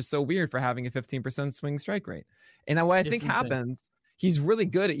average, which is so weird for having a 15% swing strike rate. And what I think happens, he's really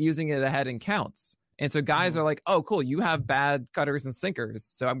good at using it ahead in counts. And so guys are like, oh, cool, you have bad cutters and sinkers,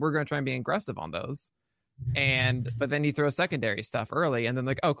 so we're going to try and be aggressive on those. But then you throw secondary stuff early, and then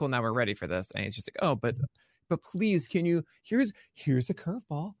like, oh, cool, now we're ready for this. And it's just like, oh, but please, can you, here's a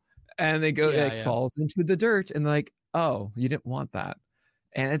curveball. And they go, falls into the dirt, and like, oh, you didn't want that.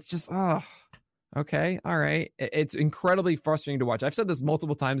 And it's just, oh, okay. All right. It's incredibly frustrating to watch. I've said this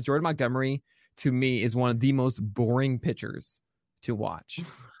multiple times. Jordan Montgomery, to me, is one of the most boring pitchers to watch.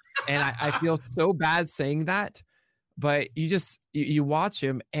 And I feel so bad saying that, but you watch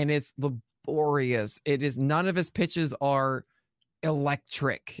him and it's laborious. It is, none of his pitches are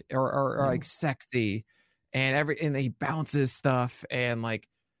electric or like sexy, and he bounces stuff, and like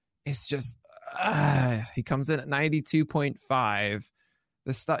it's just he comes in at 92.5.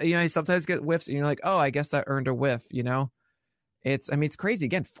 The stuff, you sometimes get whiffs and you're like, oh, I guess that earned a whiff. It's crazy.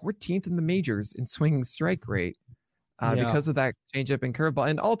 Again, 14th in the majors in swing strike rate because of that changeup and curveball.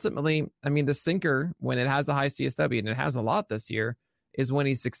 And ultimately, the sinker, when it has a high CSW, and it has a lot this year, is when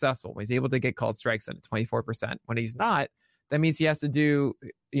he's successful, when he's able to get called strikes at 24%. When he's not, that means he has to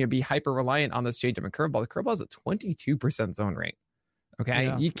be hyper reliant on this changeup and curveball. The curveball is a 22% zone rate. Okay.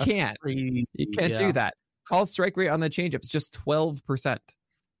 Yeah, you can't do that. Called strike rate on the changeup is just 12%.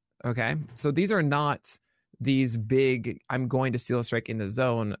 Okay. So these are not these big, I'm going to steal a strike in the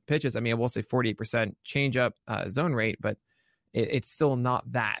zone pitches. I will say 48% changeup zone rate, but it's still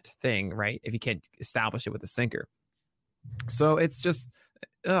not that thing, right? If you can't establish it with a sinker. So it's just,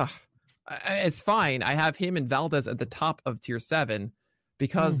 it's fine. I have him and Valdez at the top of tier 7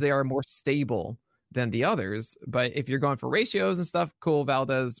 because they are more stable than the others. But if you're going for ratios and stuff, cool,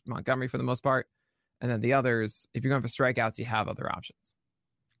 Valdez, Montgomery for the most part. And then the others, if you're going for strikeouts, you have other options.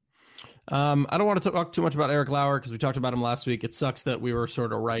 I don't want to talk too much about Eric Lauer because we talked about him last week. It sucks that we were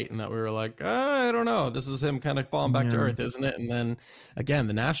sort of right and that we were like, I don't know. This is him kind of falling back to earth, isn't it? And then again,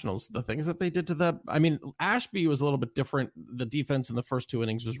 the Nationals, the things that they did to Ashby was a little bit different. The defense in the first 2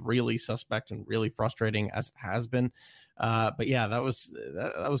 innings was really suspect and really frustrating, as it has been. But yeah, that was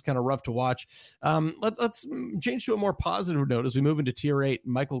kind of rough to watch. Let's change to a more positive note as we move into tier 8.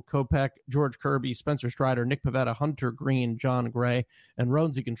 Michael Kopech, George Kirby, Spencer Strider, Nick Pivetta, Hunter Green, John Gray, and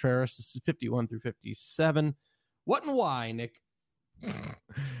Roansy Contreras. This is 51 through 57. What and why, Nick?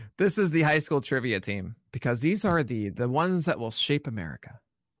 This is the high school trivia team, because these are the ones that will shape America.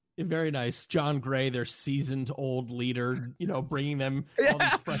 Very nice. John Gray, their seasoned old leader, bringing them. All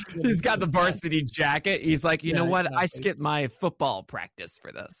these He's got the varsity jacket. He's like, you know what? Exactly. I skipped my football practice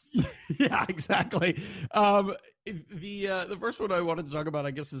for this. Yeah, exactly. The first one I wanted to talk about,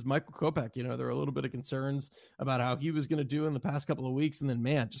 I guess, is Michael Kopech. There were a little bit of concerns about how he was going to do in the past couple of weeks. And then,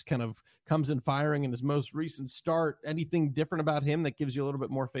 man, just kind of comes in firing in his most recent start. Anything different about him that gives you a little bit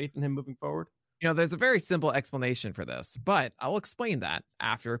more faith in him moving forward? There's a very simple explanation for this, but I'll explain that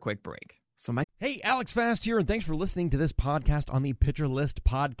after a quick break. Hey, Alex Fast here, and thanks for listening to this podcast on the Pitcher List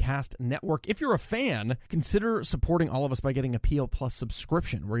Podcast Network. If you're a fan, consider supporting all of us by getting a PL Plus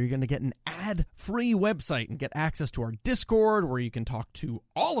subscription, where you're going to get an ad-free website and get access to our Discord, where you can talk to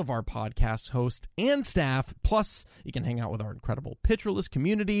all of our podcast hosts and staff. Plus, you can hang out with our incredible Pitcher List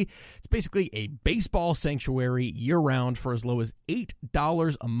community. It's basically a baseball sanctuary year-round for as low as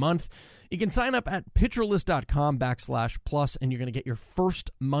 $8 a month. You can sign up at pitcherlist.com/plus, and you're going to get your first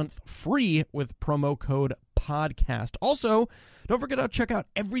month free with promo code podcast. Also, don't forget to check out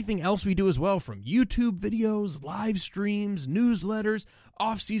everything else we do as well, from YouTube videos, live streams, newsletters,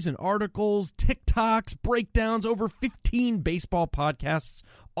 off-season articles, TikToks, breakdowns, over 15 baseball podcasts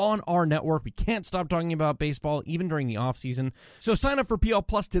on our network. We can't stop talking about baseball even during the off-season. So sign up for PL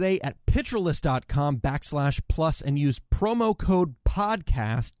Plus today at pitcherlist.com/plus and use promo code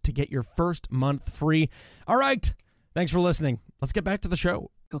podcast to get your first month free. All right. Thanks for listening. Let's get back to the show.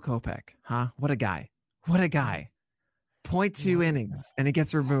 Kopech, huh? What a guy. What a guy. 0.2 innings, and he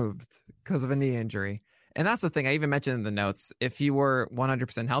gets removed because of a knee injury. And that's the thing. I even mentioned in the notes, if he were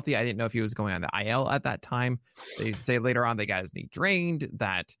 100% healthy, I didn't know if he was going on the IL at that time. They say later on they got his knee drained,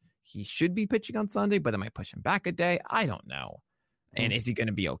 that he should be pitching on Sunday, but it might push him back a day. I don't know. And is he going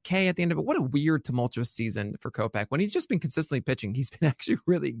to be okay at the end of it? What a weird, tumultuous season for Kopech. When he's just been consistently pitching, he's been actually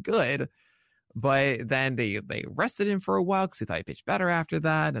really good. But then they rested him for a while because he thought he pitched better after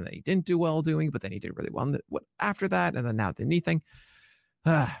that. And then he didn't do well doing, but then he did really well after that. And then now the knee thing.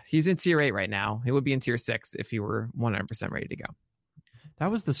 He's in tier 8 right now. He would be in tier 6 if he were 100% ready to go.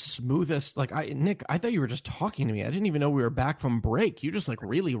 That was the smoothest. Nick, I thought you were just talking to me. I didn't even know we were back from break. You just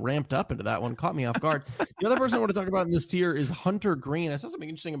really ramped up into that one. Caught me off guard. The other person I want to talk about in this tier is Hunter Green. I saw something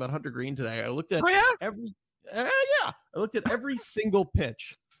interesting about Hunter Green today. I looked at every single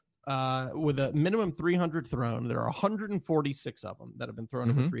pitch with a minimum 300 thrown. There are 146 of them that have been thrown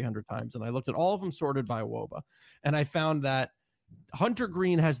over 300 times. And I looked at all of them sorted by WOBA. And I found that Hunter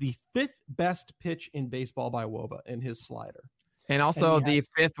Green has the 5th best pitch in baseball by WOBA in his slider. And also the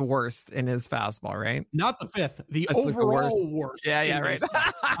 5th worst in his fastball, right? Not the 5th, the overall worst. Yeah, right.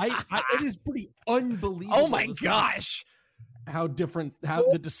 It is pretty unbelievable. Oh my gosh. How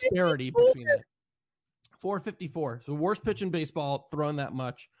the disparity between it. 454. So worst pitch in baseball, thrown that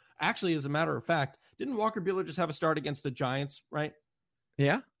much. Actually, as a matter of fact, didn't Walker Buehler just have a start against the Giants, right?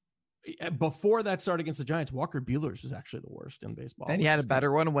 Yeah. Before that start against the Giants, Walker Buehler's was actually the worst in baseball. And he had a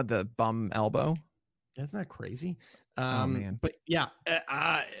better one with the bum elbow. Isn't that crazy? Oh, man. But yeah,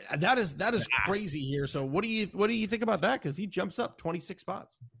 that is crazy here. So what do you think about that? Because he jumps up 26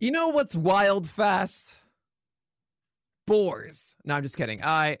 spots. You know what's wild fast? Boars. No, I'm just kidding.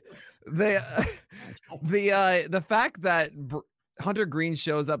 The fact that Hunter Greene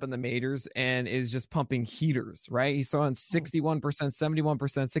shows up in the majors and is just pumping heaters, right? He's throwing 61%, 71%,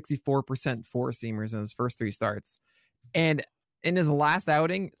 64% four seamers in his first 3 starts. And in his last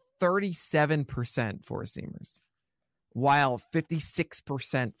outing, 37% four seamers, while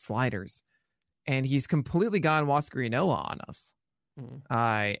 56% sliders. And he's completely gone Huascar Ynoa on us.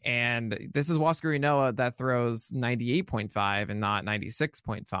 And this is Huascar Ynoa that throws 98.5 and not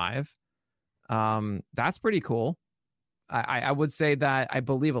 96.5. That's pretty cool. I would say that I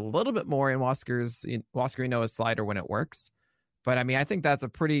believe a little bit more in Huascar Ynoa's slider when it works. But I mean, I think that's a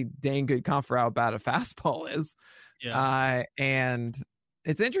pretty dang good comp for how bad a fastball is. Yeah. And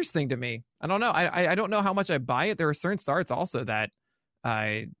it's interesting to me. I don't know. I don't know how much I buy it. There are certain starts also that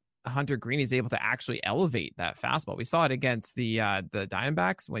Hunter Greene is able to actually elevate that fastball. We saw it against the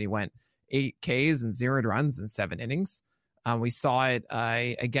Diamondbacks when he went 8 Ks and 0 runs in 7 innings. We saw it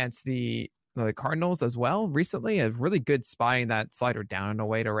against the Cardinals as well recently. A really good spotting that slider down and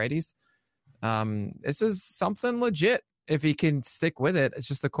away to righties. This is something legit if he can stick with it. It's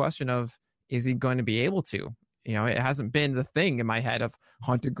just a question of, is he going to be able to? You know, it hasn't been the thing in my head of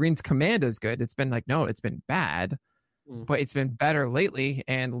Hunter Greene's command is good. It's been like, no, it's been bad. But it's been better lately,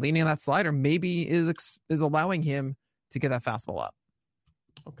 and leaning on that slider maybe is allowing him to get that fastball up.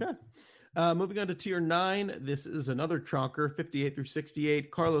 Okay. Moving on to tier 9. This is another chonker, 58 through 68.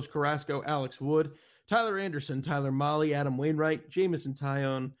 Carlos Carrasco, Alex Wood, Tyler Anderson, Tyler Mahle, Adam Wainwright, Jameson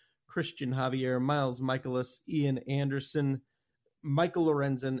Taillon, Christian Javier, Miles Michaelis, Ian Anderson, Michael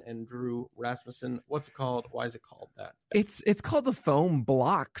Lorenzen, and Drew Rasmussen. What's it called? Why is it called that? It's called the foam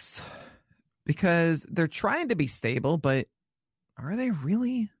blocks. Because they're trying to be stable, but are they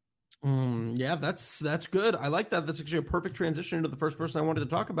really? Yeah, that's good. I like that. That's actually a perfect transition into the first person I wanted to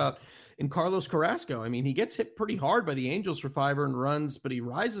talk about in Carlos Carrasco. I mean, he gets hit pretty hard by the Angels for 5 earned runs, but he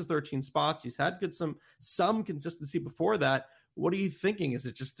rises 13 spots. He's had some consistency before that. What are you thinking? Is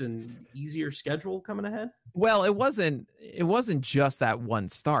it just an easier schedule coming ahead? Well, it wasn't just that one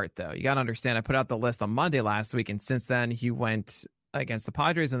start, though. You got to understand, I put out the list on Monday last week, and since then he went against the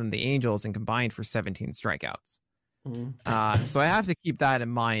Padres and then the Angels and combined for 17 strikeouts. So I have to keep that in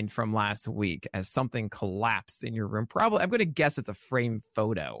mind from last week as something collapsed in your room. Probably, I'm going to guess it's a frame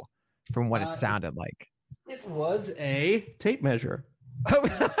photo from what it sounded like. It was a tape measure.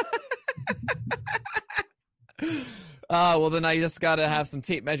 Well, then I just got to have some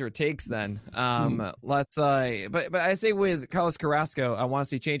tape measure takes then. Let's but I say with Carlos Carrasco, I want to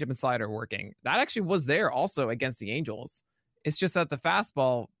see changeup and slider working. That actually was there also against the Angels. It's just that the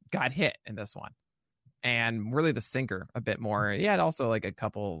fastball got hit in this one, and really the sinker a bit more. He had also like a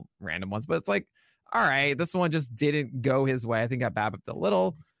couple random ones, but it's like, all right, this one just didn't go his way. I think I BABIP'd a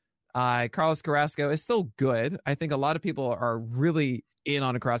little. Carlos Carrasco is still good. I think a lot of people are really in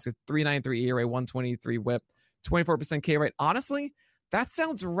on a Carrasco. 3.93 ERA, 123 WHIP, 24% K rate. Honestly, that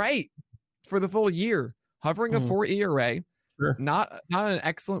sounds right for the full year. Hovering a 4 ERA, sure. Not an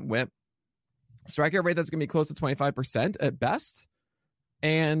excellent WHIP. Strikeout rate that's going to be close to 25% at best.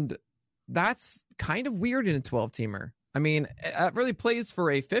 And that's kind of weird in a 12-teamer. I mean, it really plays for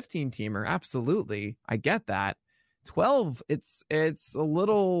a 15-teamer. Absolutely. I get that. 12, it's a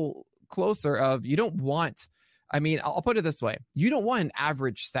little closer of, you don't want, I mean, I'll put it this way. You don't want an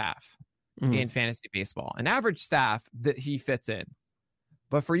average staff in fantasy baseball. An average staff that he fits in.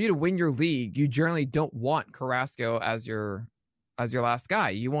 But for you to win your league, you generally don't want Carrasco as your last guy.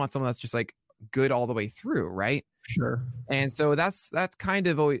 You want someone that's just like good all the way through, right? Sure. And so that's kind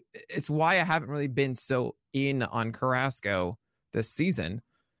of it's why I haven't really been so in on Carrasco this season.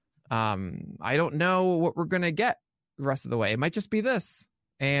 I don't know what we're gonna get the rest of the way. It might just be this,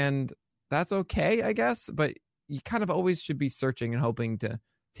 and that's okay, I guess. But you kind of always should be searching and hoping to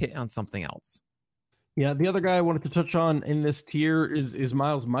hit on something else. Yeah, the other guy I wanted to touch on in this tier is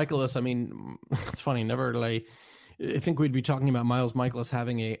Miles Michaelis. I mean, it's funny, I think we'd be talking about Miles Michaelis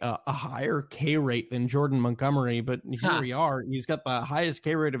having a higher K rate than Jordan Montgomery, but here we are. He's got the highest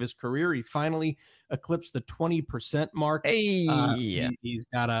K rate of his career. He finally eclipsed the 20% mark. Hey, he's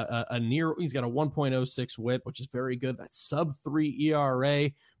got a 1.06 WHIP, which is very good. That's sub 3 ERA,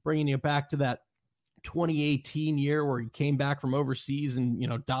 bringing you back to that 2018 year where he came back from overseas and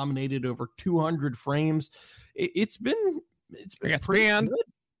dominated over 200 frames. It's been pretty good.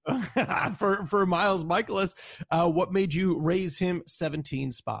 for Miles Michaelis, what made you raise him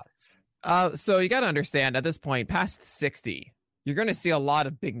 17 spots? So you got to understand, at this point, past 60, you're going to see a lot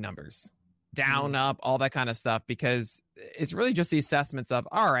of big numbers, down, up, all that kind of stuff, because it's really just the assessments of,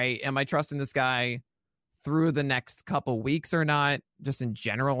 all right, am I trusting this guy through the next couple weeks or not, just in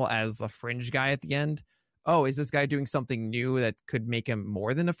general as a fringe guy at the end? Oh, is this guy doing something new that could make him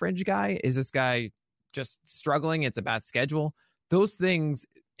more than a fringe guy? Is this guy just struggling? It's a bad schedule. Those things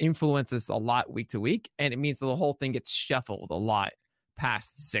influence us a lot week to week, and it means that the whole thing gets shuffled a lot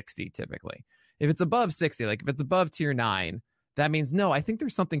past 60 typically. If it's above 60, like if it's above tier 9, that means, no, I think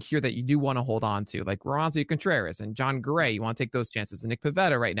there's something here that you do want to hold on to, like Roansy Contreras and John Gray. You want to take those chances. And Nick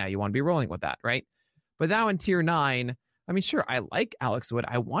Pivetta right now, you want to be rolling with that, right? But now in tier 9, I mean, sure, I like Alex Wood.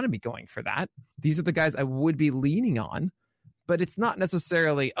 I want to be going for that. These are the guys I would be leaning on, but it's not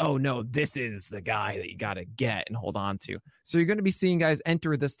necessarily, oh no, this is the guy that you got to get and hold on to. So you're going to be seeing guys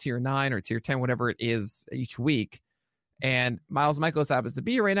enter this tier 9 or tier 10, whatever it is each week. And Miles Michaelis happens to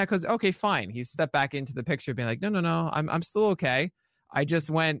be right now because, okay, fine. He's stepped back into the picture being like, no, I'm still okay. I just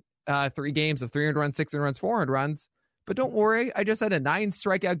went 3 games of 300 runs, 600 runs, 400 runs. But don't worry, I just had a 9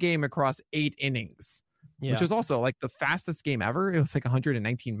 strikeout game across 8 innings, which was also like the fastest game ever. It was like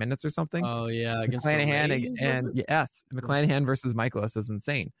 119 minutes or something. Oh, yeah. Against McClanahan and yes, McClanahan versus Michaelis was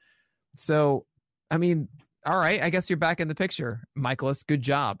insane. So, I mean, all right, I guess you're back in the picture. Michaelis, good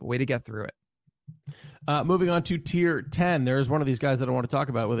job. Way to get through it. Moving on to tier 10, there's one of these guys that I want to talk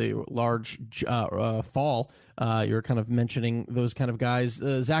about with a large fall. You're kind of mentioning those kind of guys.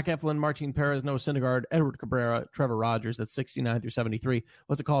 Zach Eflin, Martin Perez, Noah Syndergaard, Edward Cabrera, Trevor Rogers. That's 69 through 73.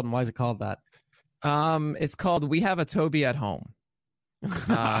 What's it called and why is it called that? It's called We Have a Toby at Home.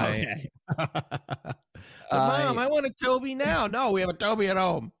 Okay. Mom, I want a Toby now. No, we have a Toby at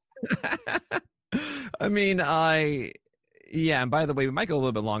home. I mean, yeah, and by the way, we might go a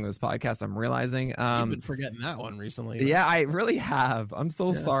little bit long in this podcast, I'm realizing. You've been forgetting that one recently. Yeah, I really have. I'm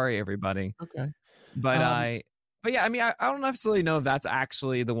so sorry, everybody. Okay. But yeah, I mean, I don't necessarily know if that's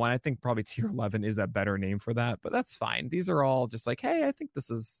actually the one. I think probably tier 11 is a better name for that, but that's fine. These are all just like, hey, I think this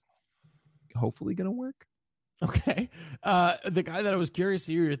is hopefully going to work. Okay. The guy that I was curious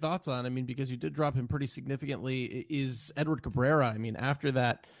to hear your thoughts on, I mean, because you did drop him pretty significantly, is Edward Cabrera. I mean, after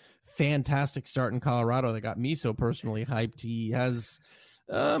that fantastic start in Colorado that got me so personally hyped, he has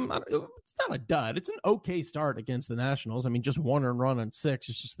it's not a dud, it's an okay start against the Nationals. I mean, just 1 earned run on 6.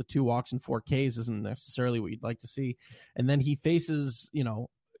 It's just the 2 walks and 4 Ks isn't necessarily what you'd like to see. And then he faces, you know,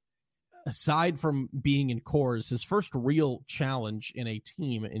 aside from being in Coors, his first real challenge in a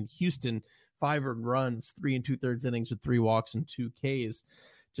team in Houston, 5 earned runs, 3 2/3 innings with 3 walks and 2 Ks.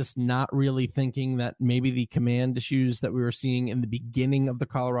 Just not really thinking that maybe the command issues that we were seeing in the beginning of the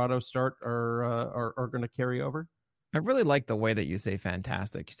Colorado start are going to carry over. I really like the way that you say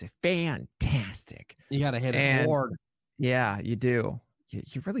fantastic. You say fantastic. You got to hit it hard. Yeah, you do.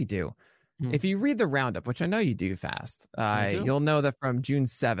 You really do. If you read the roundup, which I know you do fast, you'll know that from June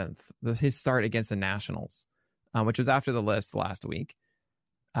 7th, his start against the Nationals, which was after the list last week,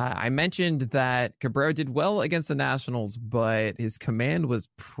 I mentioned that Cabrera did well against the Nationals, but his command was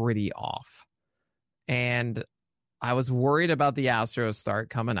pretty off. And I was worried about the Astros start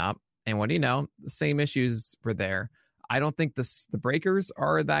coming up. And what do you know? The same issues were there. I don't think the breakers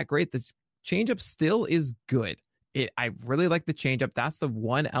are that great. The changeup still is good. I really like the changeup. That's the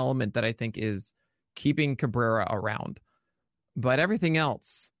one element that I think is keeping Cabrera around. But everything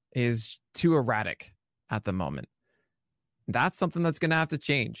else is too erratic at the moment. That's something that's going to have to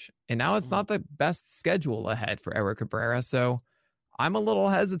change. And now it's not the best schedule ahead for Edward Cabrera. So I'm a little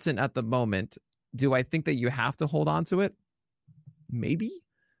hesitant at the moment. Do I think that you have to hold on to it? Maybe.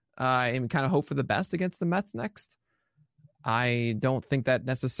 And kind of hope for the best against the Mets next. I don't think that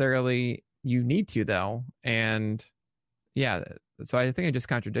necessarily you need to, though. And yeah, so I think I just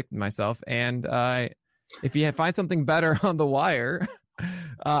contradicted myself. And if you find something better on the wire,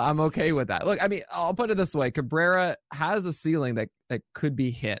 I'm okay with that. Look, I mean, I'll put it this way. Cabrera has a ceiling that could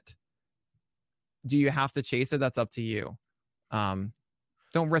be hit. Do you have to chase it? That's up to you. Don't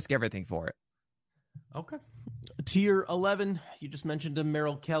risk everything for it. Okay. Tier 11, you just mentioned him: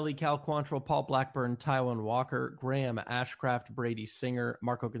 Merrill Kelly, Cal Quantrill, Paul Blackburn, Taijuan Walker, Graham Ashcraft, Brady Singer,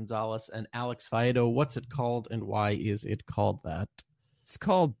 Marco Gonzalez, and Alex Faedo. What's it called and why is it called that? It's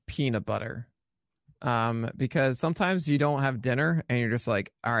called peanut butter. Because sometimes you don't have dinner and you're just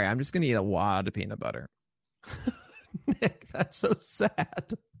like, all right, I'm just going to eat a lot of peanut butter. Nick, that's so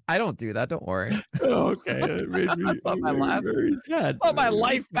sad. I don't do that. Don't worry. Okay. It made me my life very sad. Oh, my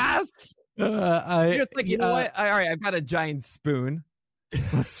life fast. You're just like, you know what? All right, I've got a giant spoon.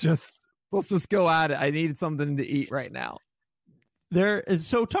 Let's just go at it. I need something to eat right now. There is,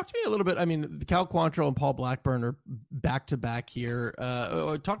 so talk to me a little bit. I mean, Cal Quantrill and Paul Blackburn are back to back here.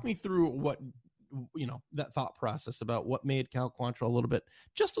 Talk me through what, that thought process about what made Cal Quantrill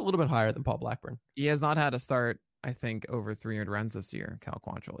just a little bit higher than Paul Blackburn. He has not had a start, I think, over 300 runs this year, Cal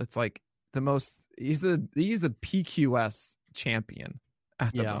Quantrill. It's like he's the PQS champion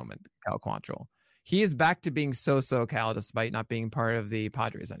at the moment, Cal Quantrill. He is back to being so Cal despite not being part of the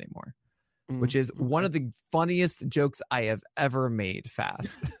Padres anymore. Which is one of the funniest jokes I have ever made.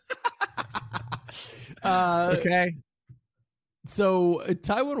 Fast. Okay. So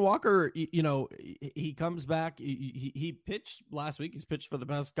Taijuan Walker, he comes back. He pitched last week. He's pitched for the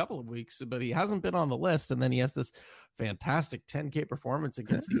past couple of weeks, but he hasn't been on the list. And then he has this fantastic 10K performance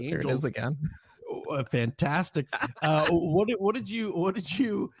against the Angels. There it is again. Fantastic. What did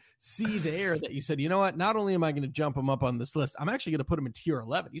you see there that you said, you know what? Not only am I going to jump him up on this list, I'm actually going to put him in tier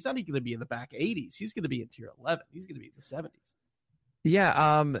 11. He's not even going to be in the back 80s. He's going to be in tier 11. He's going to be in the 70s.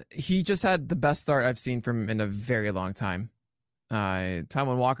 Yeah. He just had the best start I've seen from him in a very long time.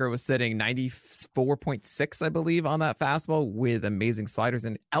 Taijuan Walker was sitting 94.6, I believe, on that fastball with amazing sliders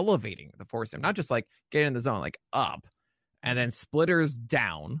and elevating the four seam, not just like getting in the zone, like up and then splitters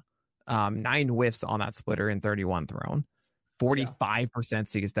down. 9 whiffs on that splitter in 31 thrown, 45%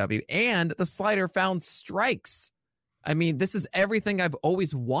 CSW, and the slider found strikes. I mean, this is everything I've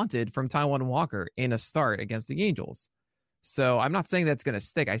always wanted from Taijuan Walker in a start against the Angels. So I'm not saying that's going to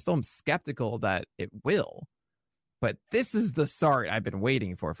stick. I still am skeptical that it will, but this is the start I've been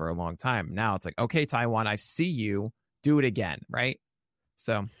waiting for a long time. Now it's like, okay, Taijuan, I see you, do it again, right?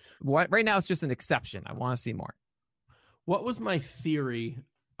 So right now it's just an exception. I want to see more. What was my theory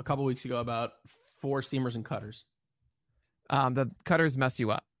a couple weeks ago about 4-seamers and cutters? The cutters mess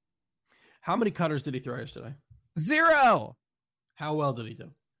you up. How many cutters did he throw yesterday? 0. How well did he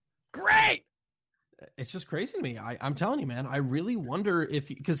do? Great. It's just crazy to me. I'm telling you, man, I really wonder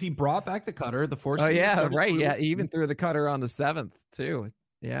because he brought back the cutter, the 4-seamer. Oh yeah, right. Yeah, he even threw the cutter on the 7th too.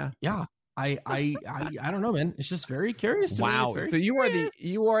 Yeah. I don't know, man. It's just very curious to me. Wow. So you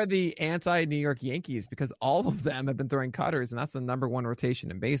are the anti New York Yankees because all of them have been throwing cutters, and that's the number 1 rotation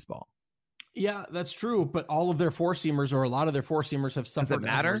in baseball. Yeah, that's true. But all of their 4-seamers or a lot of their 4-seamers have suffered. Does it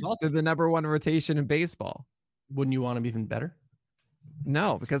matter? They're the number 1 rotation in baseball. Wouldn't you want them even better?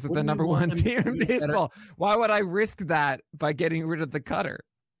 No, because of the number 1 team in baseball. Better? Why would I risk that by getting rid of the cutter?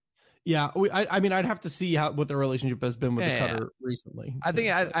 Yeah, I mean, I'd have to see what the relationship has been with the cutter recently.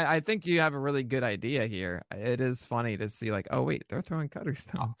 I think you have a really good idea here. It is funny to see, like, oh wait, they're throwing cutters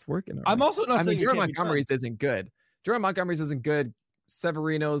now. It's working. Already. I'm also not saying Jordan Montgomery's isn't good. Jordan Montgomery's isn't good.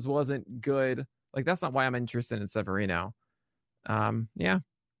 Severino's wasn't good. Like, that's not why I'm interested in Severino. Yeah.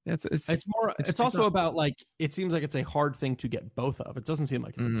 It's also about, like, it seems like it's a hard thing to get both of. It doesn't seem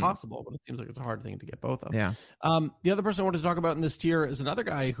like it's impossible, but it seems like it's a hard thing to get both of. Yeah. The other person I wanted to talk about in this tier is another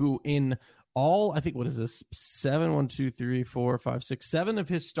guy who, in all, I think, what is this? 7 of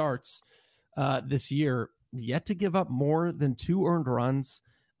his starts this year, yet to give up more than 2 earned runs.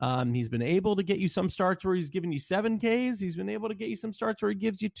 He's been able to get you some starts where he's giving you 7 Ks. He's been able to get you some starts where he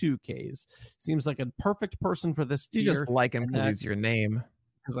gives you 2 Ks. Seems like a perfect person for this tier. You just like him because he's your name.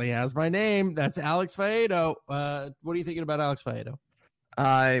 Because he has my name. That's Alex Faedo. What are you thinking about Alex Faedo?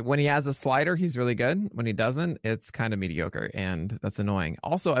 When he has a slider, he's really good. When he doesn't, it's kind of mediocre, and that's annoying.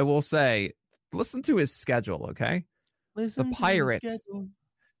 Also, I will say, listen to his schedule, okay? The Pirates,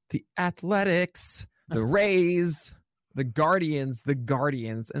 the Athletics, the Rays, the Guardians,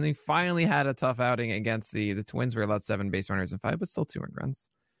 and he finally had a tough outing against the Twins where he let 7 base runners and 5, but still 2 earned runs.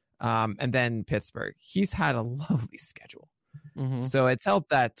 And then Pittsburgh. He's had a lovely schedule. Mm-hmm. So it's helped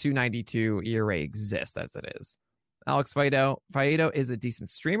that 292 ERA exists as it is. Alex Faedo is a decent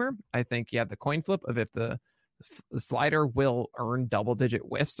streamer. I think he had the coin flip of if the slider will earn double-digit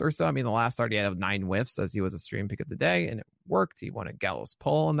whiffs or so. I mean, the last start he had 9 whiffs as he was a stream pick of the day, and it worked. He won a Gallows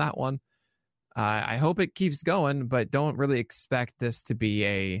poll on that one. I hope it keeps going, but don't really expect this to be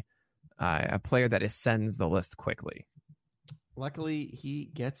a player that ascends the list quickly. Luckily, he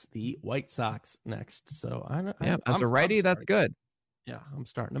gets the White Sox next. So as a righty, that's good. Yeah, I'm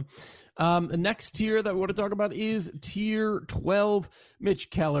starting him. The next tier that we want to talk about is tier 12.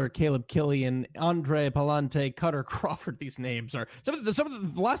 Mitch Keller, Caleb Killian, Andre Palante, Cutter Crawford. These names are some of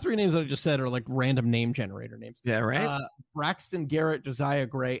the last 3 names that I just said are like random name generator names. Yeah, right. Braxton Garrett, Josiah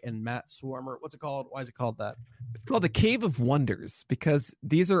Gray, and Matt Swarmer. What's it called? Why is it called that? It's called the Cave of Wonders because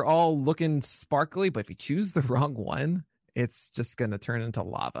these are all looking sparkly, but if you choose the wrong one, it's just going to turn into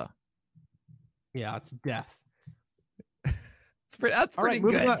lava. Yeah, it's death. That's pretty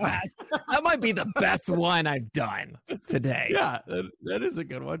good. That might be the best one I've done today. Yeah, that is a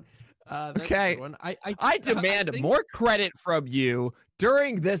good one. Okay. I demand more credit from you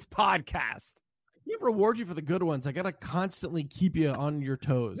during this podcast. I can't reward you for the good ones. I gotta constantly keep you on your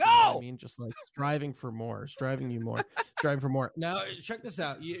toes. No! You know what I mean, just like striving for more. Now, check this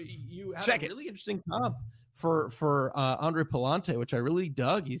out. You had a really interesting comp for Andre Palante, which I really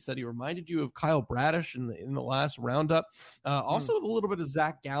dug. He said he reminded you of Kyle Bradish in the last roundup. Also with a little bit of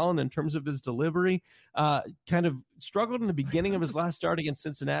Zach Gallen in terms of his delivery. Kind of struggled in the beginning of his last start against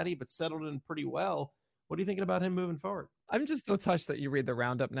Cincinnati, but settled in pretty well. What are you thinking about him moving forward? I'm just so touched that you read the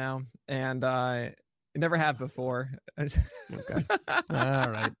roundup now, and never have before. Okay. All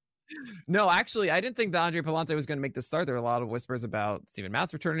right. No, actually, I didn't think that Andre Palante was going to make the start. There were a lot of whispers about Steven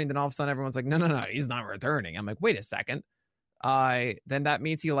Matz returning. Then all of a sudden, everyone's like, no, he's not returning. I'm like, wait a second. Then that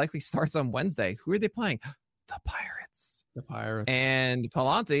means he likely starts on Wednesday. Who are they playing? The Pirates. And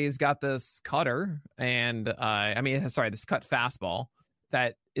Palante's got this cutter and this cut fastball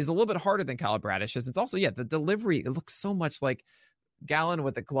that is a little bit harder than Kyle Bradish's. It's also, the delivery, it looks so much like Gallen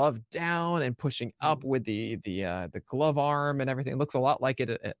with the glove down and pushing up with the glove arm and everything. It looks a lot like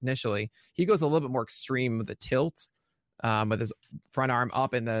it initially. He goes a little bit more extreme with the tilt, with his front arm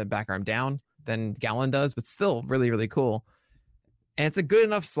up and the back arm down than Gallen does, but still really, really cool. And it's a good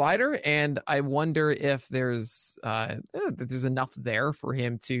enough slider, and I wonder if there's enough there for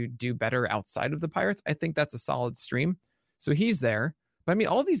him to do better outside of the Pirates. I think that's a solid stream. So he's there. But I mean,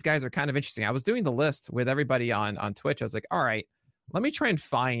 all these guys are kind of interesting. I was doing the list with everybody on Twitch. I was like, all right, let me try and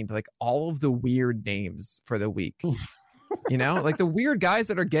find like all of the weird names for the week. Like the weird guys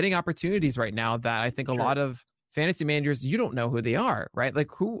that are getting opportunities right now that I think a lot of fantasy managers, you don't know who they are, right? Like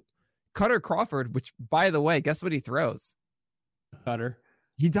Cutter Crawford, which by the way, guess what he throws? Cutter.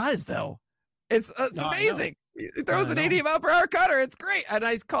 He does though. It's amazing. He throws an 80 mile per hour cutter. It's great. And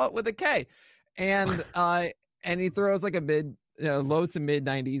I call it with a K. And he throws like a low to mid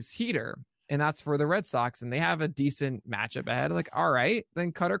 90s heater. And that's for the Red Sox. And they have a decent matchup ahead. Like, all right,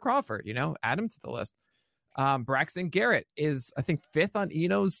 then Cutter Crawford, add him to the list. Braxton Garrett is, I think, 5th on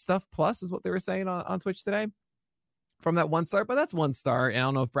Eno's Stuff Plus is what they were saying on Twitch today from that 1 star. But that's 1 star. And I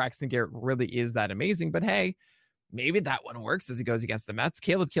don't know if Braxton Garrett really is that amazing. But hey, maybe that one works as he goes against the Mets.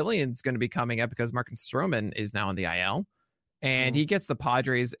 Caleb Killian's going to be coming up because Marcus Stroman is now on the IL. And he gets the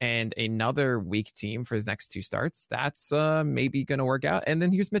Padres and another weak team for his next 2 starts. That's maybe going to work out. And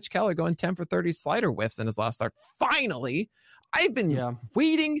then here's Mitch Keller going 10 for 30 slider whiffs in his last start. Finally, I've been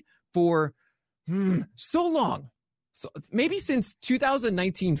waiting for so long. So maybe since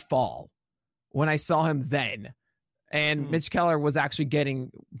 2019 fall when I saw him then. And Mitch Keller was actually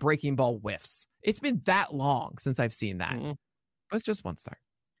getting breaking ball whiffs. It's been that long since I've seen that. But it's just 1 start.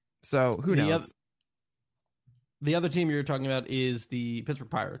 So who knows? The other team you're talking about is the Pittsburgh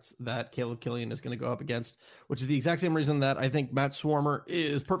Pirates that Caleb Killian is going to go up against, which is the exact same reason that I think Matt Swarmer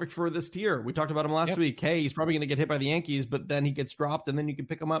is perfect for this tier. We talked about him last week. Hey, he's probably going to get hit by the Yankees, but then he gets dropped, and then you can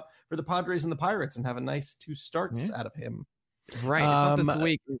pick him up for the Padres and the Pirates and have a nice 2 starts out of him. Right. It's not this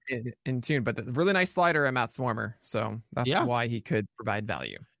week in tune, but the really nice slider at Matt Swarmer. So that's why he could provide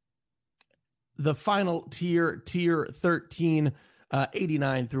value. The final tier 13,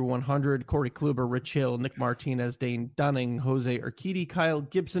 89 through 100, Corey Kluber, Rich Hill, Nick Martinez, Dane Dunning, Jose Urquidy, Kyle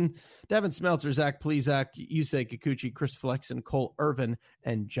Gibson, Devin Smeltzer, Zach Plesac, Yusei Kikuchi, Chris Flexen, Cole Irvin,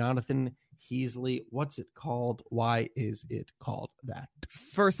 and Jonathan Heasley. What's it called? Why is it called that?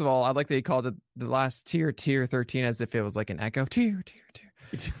 First of all, I'd like that he called it the last tier 13 as if it was like an echo. Tier.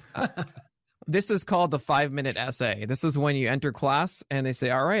 This is called the 5-minute essay. This is when you enter class and they say,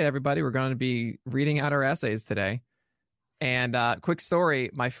 all right, everybody, we're going to be reading out our essays today. And quick story,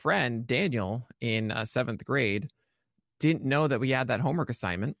 my friend Daniel in 7th grade didn't know that we had that homework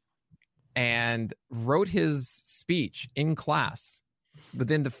assignment and wrote his speech in class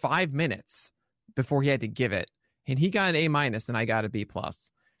within the 5 minutes before he had to give it. And he got an A- and I got a B+.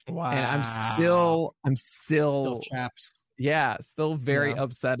 Wow. And I'm still chaps. Yeah, still very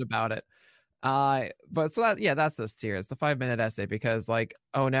upset about it. But so that's this tier. It's the 5-minute essay because like,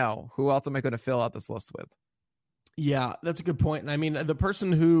 oh no, who else am I going to fill out this list with? Yeah, that's a good point. And I mean, the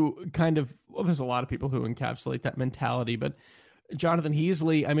person who there's a lot of people who encapsulate that mentality, but Jonathan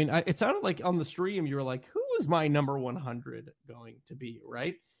Heasley, I mean, it sounded like on the stream, you were like, who is my number 100 going to be,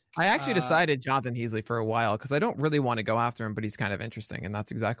 right? I actually decided Jonathan Heasley for a while because I don't really want to go after him, but he's kind of interesting. And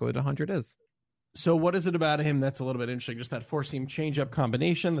that's exactly what 100 is. So what is it about him that's a little bit interesting? Just that 4-seam changeup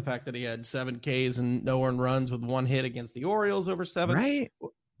combination, the fact that he had 7 Ks and no earned runs with 1 hit against the Orioles over 7. Right.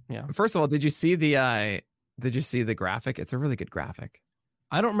 Yeah. First of all, did you see the graphic? It's a really good graphic.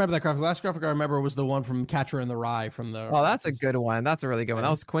 I don't remember that graphic. The last graphic I remember was the one from Catcher in the Rye from the. Oh, that's a good one. That's a really good one. That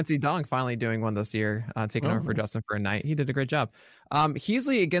was Quincy Dong finally doing one this year, taking over for Justin for a night. He did a great job.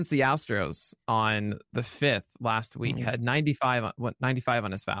 Heasley against the Astros on the 5th last week had 95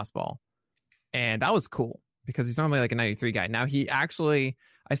 on his fastball. And that was cool because he's normally like a 93 guy. Now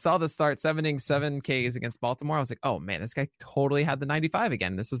I saw the start 7 innings, 7 Ks against Baltimore. I was like, oh man, this guy totally had the 95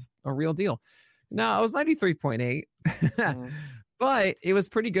 again. This is a real deal. No, it was 93.8. But it was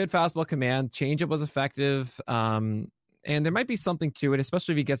pretty good fastball command. Changeup was effective. And there might be something to it,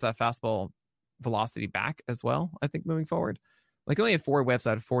 especially if he gets that fastball velocity back as well, I think, moving forward. Like only had 4 whiffs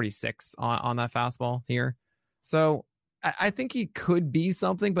out of 46 on that fastball here. So I think he could be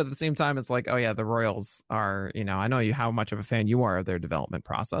something, but at the same time, it's like, oh yeah, the Royals are, I know how much of a fan you are of their development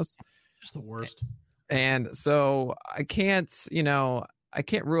process. Just the worst. And so I can't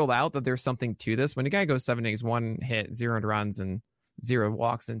rule out that there's something to this. When a guy goes 7 innings, 1 hit, 0 runs, and 0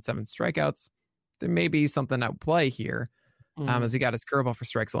 walks and 7 strikeouts, there may be something at play here, as he got his curveball for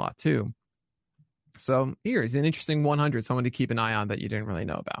strikes a lot too. So here's an interesting 100, someone to keep an eye on that you didn't really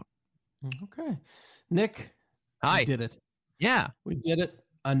know about. Okay. Nick, hi. We did it. Yeah. We did it.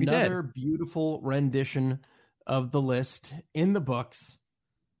 Another beautiful rendition of the list in the books.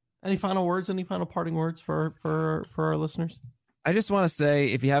 Any final words? Any final parting words for our listeners? I just want to say,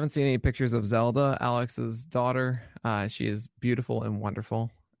 if you haven't seen any pictures of Zelda, Alex's daughter, she is beautiful and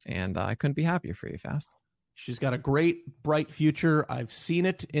wonderful, and I couldn't be happier for you, Fast. She's got a great, bright future. I've seen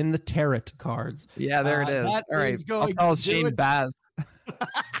it in the tarot cards. Yeah, there it is. All right, I'll call Shane Baz.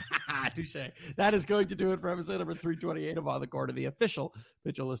 Touche. That is going to do it for episode number 328 of On the Court of the official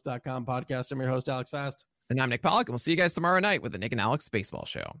PitcherList.com podcast. I'm your host, Alex Fast. And I'm Nick Pollack, and we'll see you guys tomorrow night with the Nick and Alex Baseball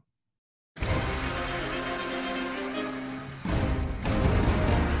Show.